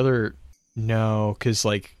 and the other, no, because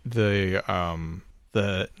like because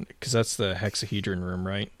that's the hexahedron room,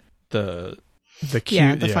 right? The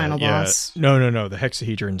final boss. No. The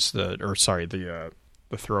hexahedron's the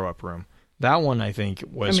throw up room. That one I think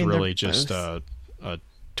was really just a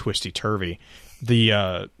twisty turvy.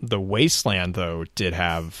 The Wasteland though did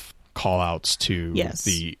have call outs to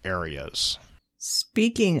the areas.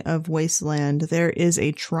 Speaking of Wasteland, there is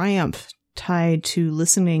a triumph tied to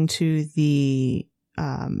listening to the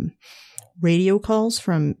radio calls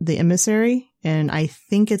from the emissary, and I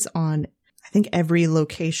think it's on every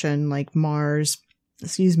location, like Mercury,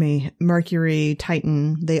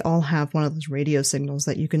 Titan, they all have one of those radio signals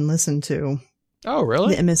that you can listen to. Oh,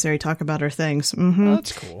 really? The emissary talk about her things. Mm-hmm. Oh,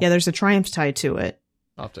 that's cool. Yeah, there's a triumph tied to it.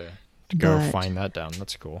 I'll have to go find that down.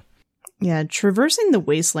 That's cool. Yeah, traversing the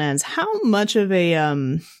Wastelands, how much of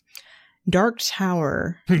a Dark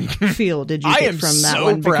Tower feel did you get from that one?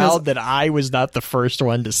 I am so proud that I was not the first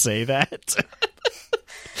one to say that.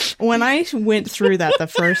 When I went through that the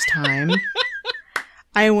first time,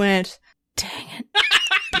 I went, dang it,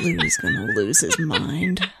 Blue's gonna lose his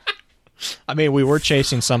mind. I mean, we were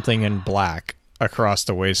chasing something in black across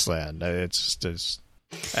the wasteland. It's just,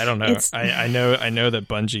 I don't know. I know that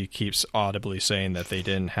Bungie keeps audibly saying that they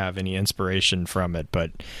didn't have any inspiration from it,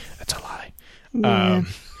 but that's a lie. Yeah.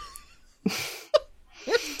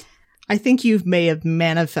 I think you may have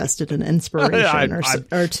manifested an inspiration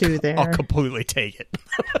or two there. I'll completely take it.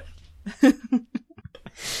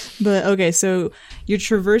 But okay, so you're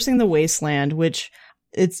traversing the wasteland, which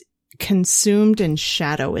it's consumed in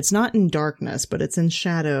shadow. It's not in darkness, but it's in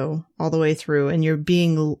shadow all the way through. And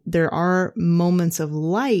there are moments of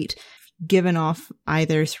light given off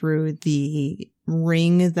either through the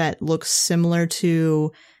ring that looks similar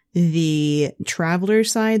to the traveler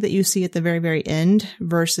side that you see at the very, very end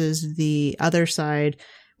versus the other side,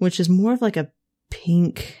 which is more of like a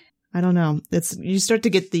pink. I don't know. You start to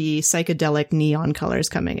get the psychedelic neon colors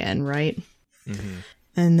coming in, right? Mm-hmm.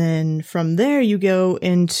 And then from there you go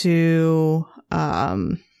into,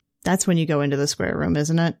 that's when you go into the square room,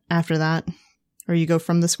 isn't it? After that, or you go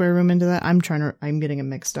from the square room into that. I'm getting it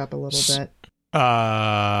mixed up a little bit.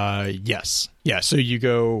 Yes. Yeah. So you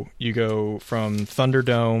go from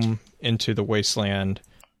Thunderdome into the Wasteland,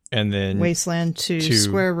 and then Wasteland to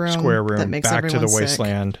square room that makes back to the sick.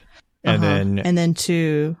 Wasteland, and then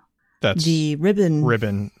to that's the ribbon,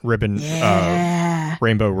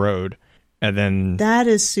 Rainbow Road. And then that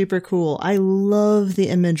is super cool. I love the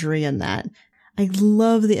imagery in that. I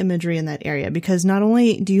love the imagery in that area because not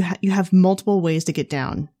only do you have multiple ways to get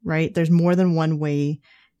down, right? There's more than one way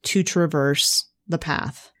to traverse the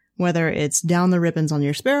path, whether it's down the ribbons on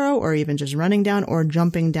your Sparrow or even just running down or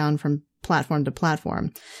jumping down from platform to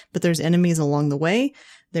platform. But there's enemies along the way.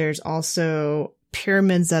 There's also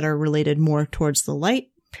pyramids that are related more towards the light,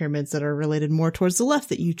 pyramids that are related more towards the left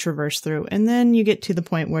that you traverse through. And then you get to the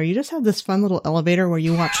point where you just have this fun little elevator where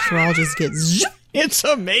you watch Thrall just get it's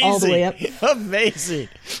amazing. All the way up. Amazing.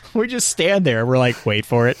 We just stand there. We're like, wait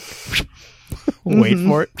for it. Wait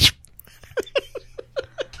for it.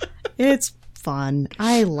 It's fun.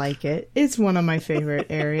 I like it. It's one of my favorite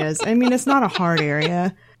areas. I mean, it's not a hard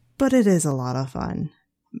area, but it is a lot of fun.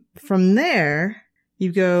 From there,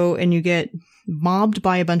 you go and you get mobbed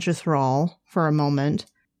by a bunch of Thrall for a moment,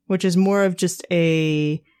 which is more of just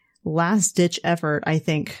a last-ditch effort, I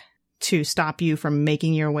think, to stop you from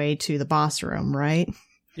making your way to the boss room, right?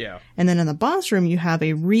 Yeah. And then in the boss room, you have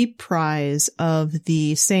a reprise of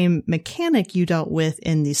the same mechanic you dealt with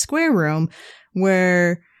in the square room,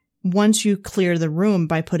 where once you clear the room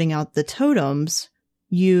by putting out the totems,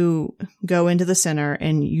 you go into the center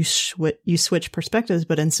and you switch perspectives,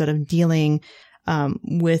 but instead of dealing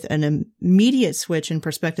with an immediate switch in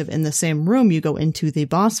perspective in the same room, you go into the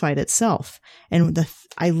boss fight itself. And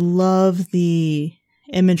I love the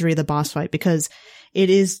imagery of the boss fight because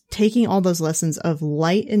it is taking all those lessons of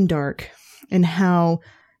light and dark and how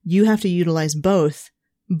you have to utilize both.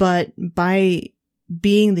 But by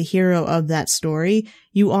being the hero of that story,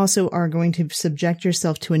 you also are going to subject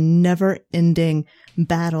yourself to a never-ending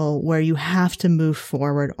battle where you have to move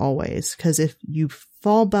forward always. Because if you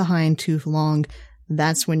fall behind too long,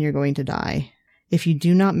 that's when you're going to die. If you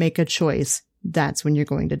do not make a choice, that's when you're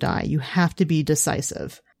going to die. You have to be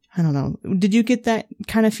decisive. I don't know. Did you get that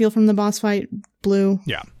kind of feel from the boss fight, Blue?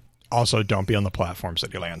 Yeah. Also, don't be on the platforms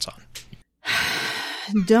that he lands on.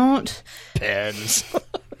 Don't. Pens.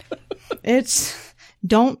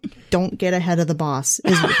 Don't get ahead of the boss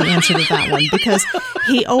is the answer to that one, because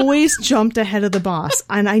he always jumped ahead of the boss,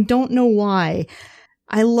 and I don't know why.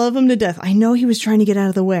 I love him to death. I know he was trying to get out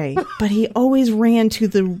of the way, but he always ran to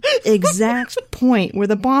the exact point where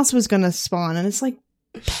the boss was going to spawn, and it's like...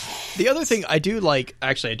 The other thing I do like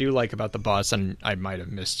about the boss, and I might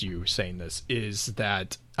have missed you saying this, is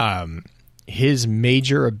that his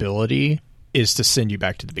major ability is to send you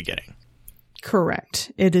back to the beginning.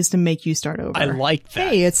 Correct. It is to make you start over. I like that.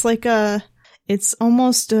 Hey, it's like it's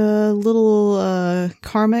almost a little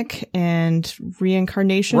karmic and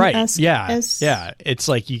reincarnation. Right. Yeah. Yeah. It's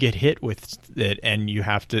like you get hit with it and you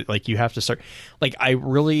have to start. Like, I have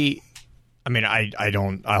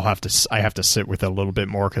to sit with it a little bit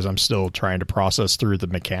more because I'm still trying to process through the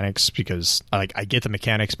mechanics, because I get the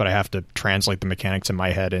mechanics, but I have to translate the mechanics in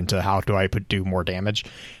my head into how do I do more damage.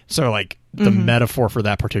 So like the metaphor for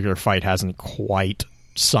that particular fight hasn't quite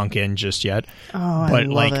sunk in just yet. Oh, but I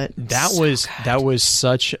love like it. that was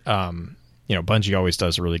such Bungie always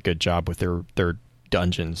does a really good job with their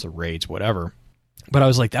dungeons, the raids, whatever. But I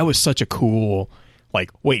was like, that was such a cool,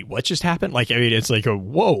 like, wait, what just happened? Like, I mean, it's like a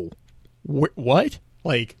whoa. What?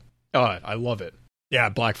 Like, I love it. Yeah,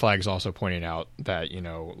 Black Flag's also pointing out that,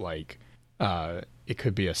 it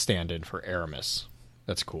could be a stand-in for Aramis.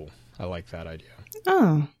 That's cool. I like that idea.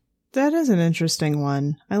 Oh, that is an interesting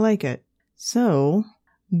one. I like it. So,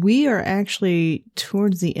 we are actually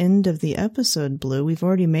towards the end of the episode, Blue. We've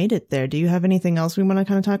already made it there. Do you have anything else we want to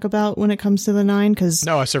kind of talk about when it comes to the 9?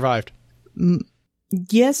 No, I survived.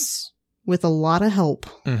 Yes, with a lot of help.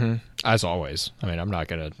 Mm-hmm. As always. I mean, I'm not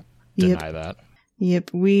going to deny that.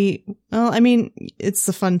 Yep. It's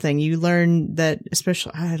the fun thing. You learn that,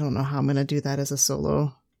 especially, I don't know how I'm going to do that as a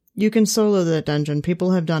solo. You can solo the dungeon.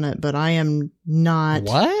 People have done it, but I am not.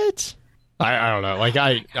 What? I don't know. Like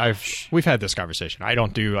we've had this conversation. I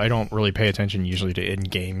don't really pay attention usually to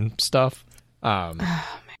in-game stuff.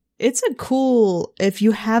 It's a cool, if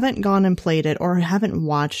you haven't gone and played it or haven't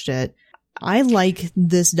watched it, I like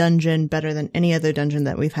this dungeon better than any other dungeon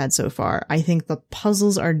that we've had so far. I think the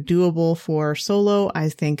puzzles are doable for solo. I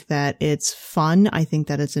think that it's fun. I think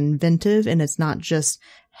that it's inventive, and it's not just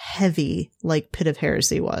heavy like Pit of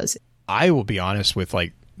Heresy was. I will be honest with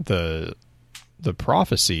like the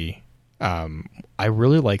prophecy. I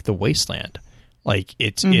really like the Wasteland. Like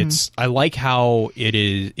it's I like how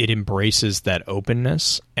it embraces that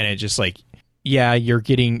openness, and it just like, yeah, you're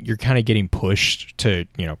kind of getting pushed to,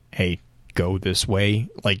 hey, go this way,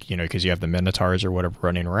 like, because you have the Minotaurs or whatever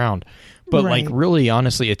running around. But right. like, really,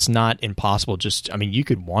 honestly, it's not impossible. You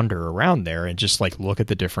could wander around there and just like look at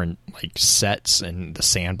the different like sets and the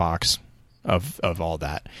sandbox of all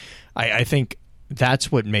that. I think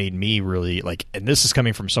that's what made me really like, and this is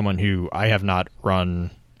coming from someone who I have not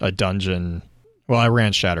run a dungeon. Well, I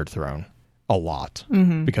ran Shattered Throne a lot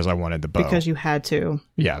because I wanted the bow. Because you had to.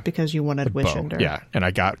 Yeah. Because you wanted Wishender. Yeah. And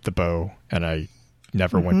I got the bow, and I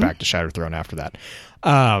never went back to Shattered Throne after that.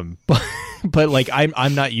 But like,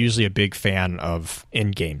 I'm not usually a big fan of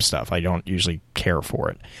in-game stuff. I don't usually care for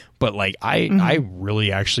it. But like, I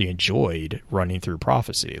really actually enjoyed running through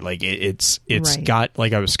Prophecy. Like it's right. Got,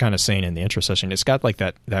 like I was kind of saying in the intro session, it's got like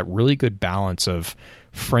that really good balance of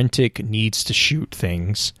Frentic needs to shoot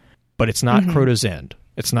things, but it's not Crota's End.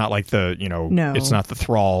 It's not like the, no. It's not the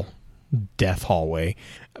Thrall death hallway,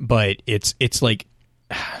 but it's like,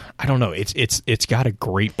 I don't know. It's got a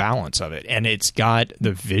great balance of it, and it's got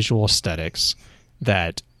the visual aesthetics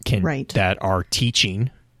that that are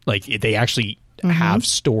teaching. Like they actually have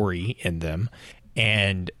story in them,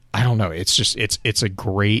 and I don't know. It's just it's a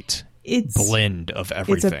great blend of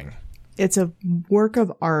everything. It's a work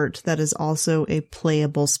of art that is also a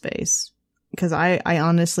playable space, because I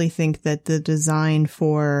honestly think that the design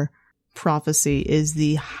for Prophecy is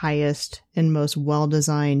the highest and most well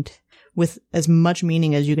designed, with as much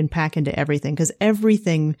meaning as you can pack into everything, because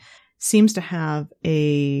everything seems to have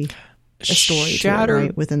a story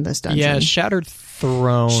right, within this dungeon. Yeah, Shattered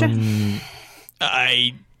Throne.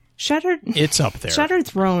 It's up there. Shattered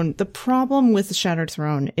Throne. The problem with Shattered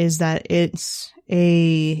Throne is that it's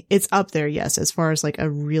up there, yes, as far as like a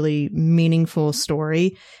really meaningful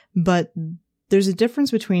story, but there's a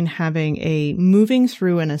difference between moving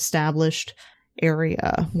through an established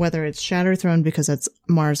area, whether it's Shattered Throne because it's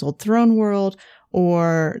Mars Old Throne World,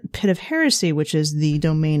 or Pit of Heresy, which is the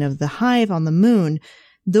domain of the Hive on the moon.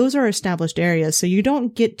 Those are established areas, so you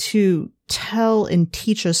don't get to tell and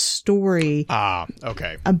teach a story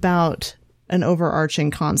about an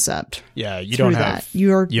overarching concept. Yeah, you don't have that.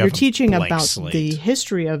 You're teaching about slate. the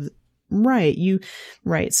history of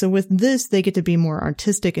Right. So with this, they get to be more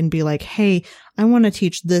artistic and be like, hey, I want to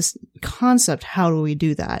teach this concept. How do we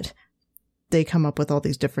do that? They come up with all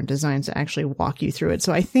these different designs to actually walk you through it.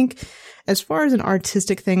 So I think as far as an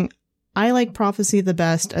artistic thing, I like Prophecy the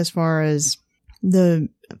best as far as the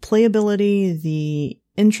playability, the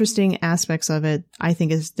interesting aspects of it. I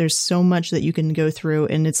think there's so much that you can go through,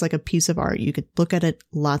 and it's like a piece of art. You could look at it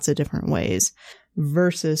lots of different ways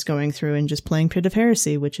versus going through and just playing Pit of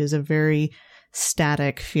Heresy, which is a very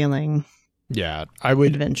static feeling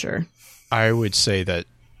adventure. I would say that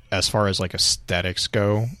as far as like aesthetics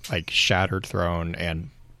go, like Shattered Throne and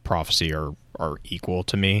Prophecy are equal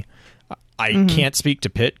to me. I can't speak to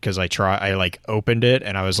Pit because I like opened it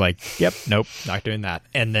and I was like, yep, nope, not doing that,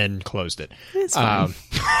 and then closed it. It's fine.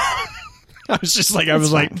 I was just like,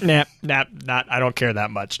 nah, not. I don't care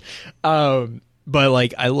that much. But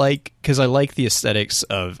like, I like the aesthetics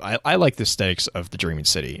of I like the aesthetics of the Dreaming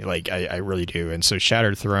City. Like I really do. And so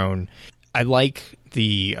Shattered Throne, I like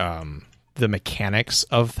the mechanics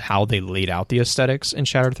of how they laid out the aesthetics in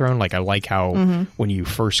Shattered Throne. Like I like how when you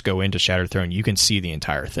first go into Shattered Throne, you can see the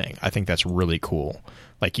entire thing. I think that's really cool.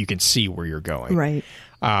 Like you can see where you're going. Right.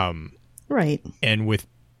 Right. And with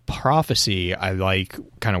Prophecy, I like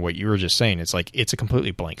kind of what you were just saying. It's like it's a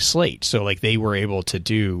completely blank slate. So like they were able to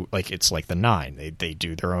do like it's like the 9. They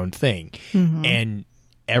do their own thing, and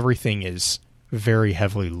everything is very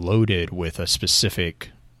heavily loaded with a specific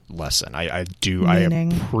lesson. I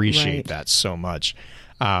appreciate that so much.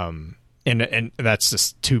 And that's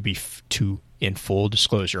just to in full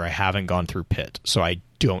disclosure, I haven't gone through Pit, so I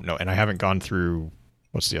don't know, and I haven't gone through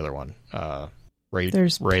what's the other one? Raid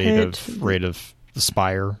of the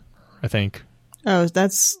Spire, I think. Oh,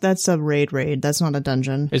 that's a raid. That's not a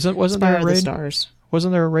dungeon. Wasn't Spire there a raid? Of the Stars.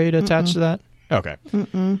 Wasn't there a raid attached to that? Okay.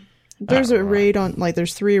 There's a raid on, like,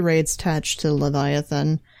 there's 3 raids attached to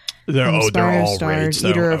Leviathan. They're all Stars, raids,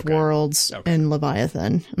 Eater of Worlds, and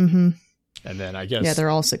Leviathan. And then I guess... Yeah, they're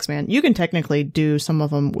all 6-man. You can technically do some of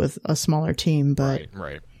them with a smaller team, but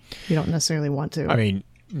right. You don't necessarily want to. I mean,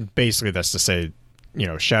 basically that's to say,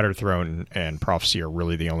 Shattered Throne and Prophecy are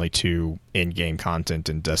really the only 2 in-game content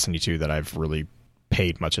in Destiny 2 that I've really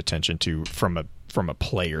paid much attention to from a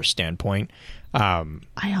player standpoint. I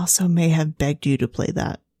also may have begged you to play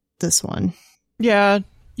this one. Yeah,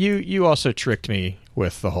 you also tricked me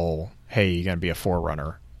with the whole, hey, you're going to be a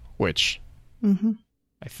Forerunner, which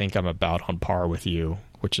I think I'm about on par with you,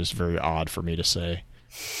 which is very odd for me to say.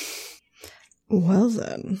 Well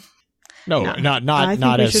then. No,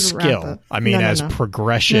 not as skill. I mean, as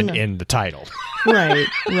progression in the title. Right.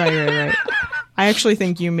 I actually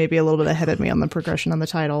think you may be a little bit ahead of me on the progression on the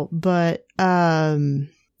title, but I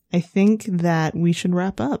think that we should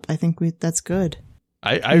wrap up. I think that's good.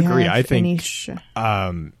 I agree. I think.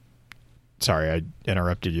 Sorry, I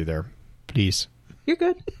interrupted you there. Please. You're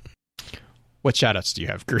good. What shout-outs do you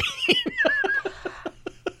have, Green?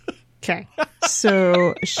 Okay.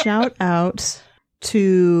 So, shout out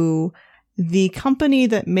to the company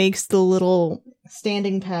that makes the little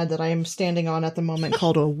standing pad that I am standing on at the moment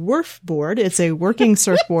called a Wurfboard. It's a working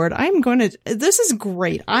surfboard. This is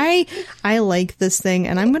great. I like this thing,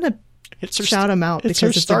 and I'm going to shout them out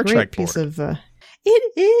because it's a great piece of...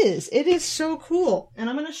 It is so cool. And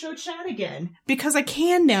I'm going to show Chad again because I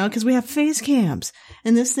can now because we have face cams,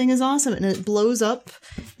 and this thing is awesome, and it blows up,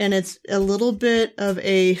 and it's a little bit of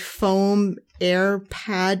a foam air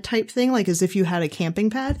pad type thing, like as if you had a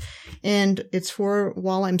camping pad, and it's for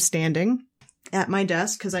while I'm standing at my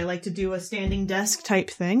desk because I like to do a standing desk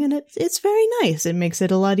type thing, and it's very nice. It makes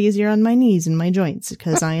it a lot easier on my knees and my joints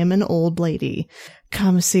because I am an old lady.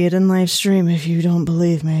 Come see it in live stream if you don't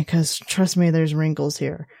believe me, because trust me, there's wrinkles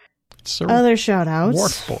here. Other shout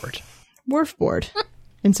outs. Wurfboard.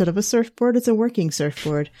 Instead of a surfboard, it's a working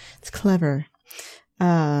surfboard. It's clever.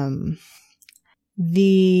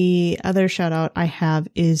 The other shout out I have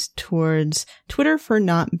is towards Twitter for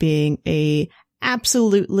not being a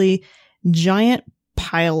absolutely giant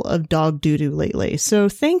pile of dog doo-doo lately. So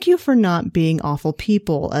thank you for not being awful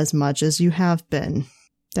people as much as you have been.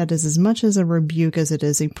 That is as much as a rebuke as it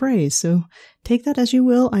is a praise. So take that as you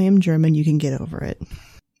will. I am German. You can get over it.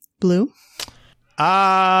 Blue?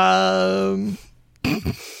 I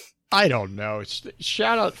don't know.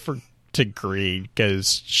 Shout out to Green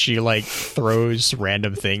because she throws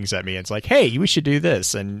random things at me. It's like, hey, we should do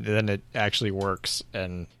this, and then it actually works.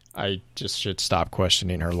 And I just should stop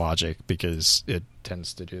questioning her logic because it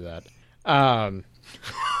tends to do that.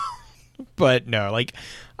 But no,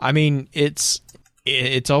 I mean, it's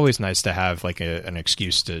always nice to have an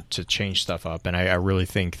excuse to change stuff up, and I really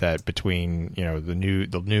think that between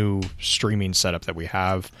the new streaming setup that we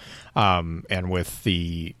have, and with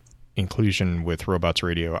the inclusion with Robots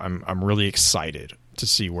Radio, I'm really excited to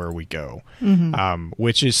see where we go,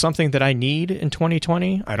 which is something that I need in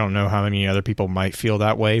 2020. I don't know how many other people might feel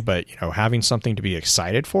that way, but having something to be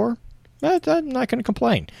excited for, I'm not going to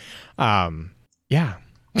complain. Yeah.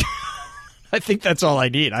 I think that's all I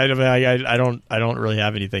need. I don't really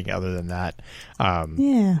have anything other than that.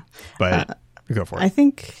 But go for it. I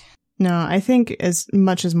think as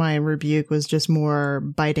much as my rebuke was just more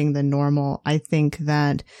biting than normal, I think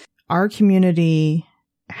that our community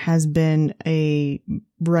has been a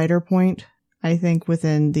brighter point, I think,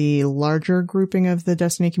 within the larger grouping of the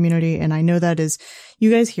Destiny community. And I know that is, you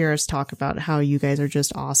guys hear us talk about how you guys are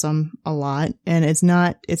just awesome a lot. And it's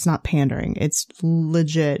not pandering. It's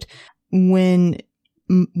legit. When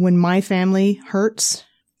my family hurts,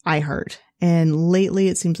 I hurt. And lately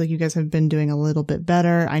it seems like you guys have been doing a little bit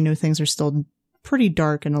better. I know things are still pretty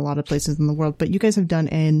dark in a lot of places in the world, but you guys have done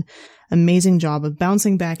an amazing job of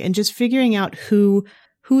bouncing back and just figuring out who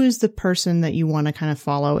is the person that you want to kind of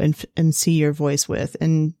follow and see your voice with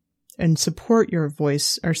and support your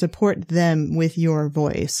voice or support them with your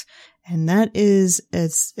voice. And that is,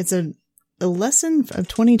 it's a lesson of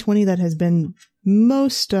 2020 that has been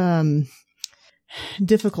most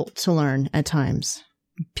difficult to learn at times.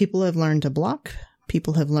 People have learned to block.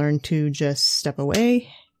 People have learned to just step away.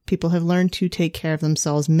 People have learned to take care of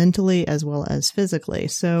themselves mentally as well as physically.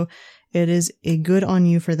 So it is a good on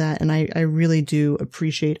you for that. And I really do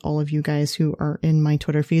appreciate all of you guys who are in my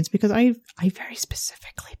Twitter feeds, because I very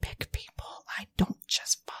specifically pick people. I don't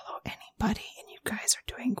just follow anybody, and you guys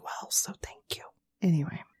are doing well. So thank you.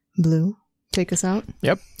 Anyway, Blue, take us out.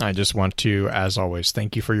 Yep. I just want to, as always,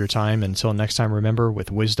 thank you for your time. Until next time, remember,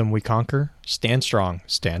 with wisdom we conquer. Stand strong,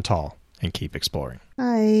 stand tall, and keep exploring.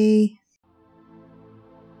 Bye.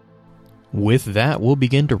 With that, we'll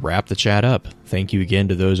begin to wrap the chat up. Thank you again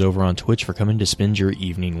to those over on Twitch for coming to spend your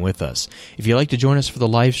evening with us. If you'd like to join us for the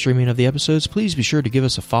live streaming of the episodes, please be sure to give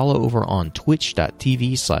us a follow over on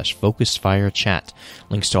twitch.tv/FocusedFireChat.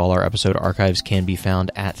 Links to all our episode archives can be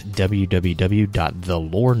found at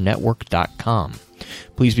www.thelorenetwork.com.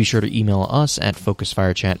 Please be sure to email us at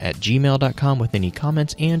focusedfirechat@gmail.com with any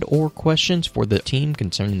comments and or questions for the team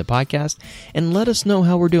concerning the podcast, and let us know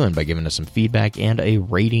how we're doing by giving us some feedback and a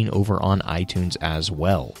rating over on iTunes as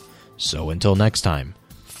well. So until next time,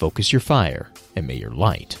 focus your fire and may your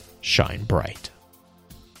light shine bright.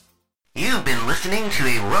 You've been listening to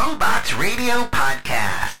a Robots Radio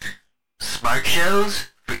podcast. Smart shows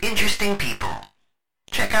for interesting people.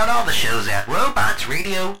 Check out all the shows at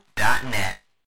robotsradio.net.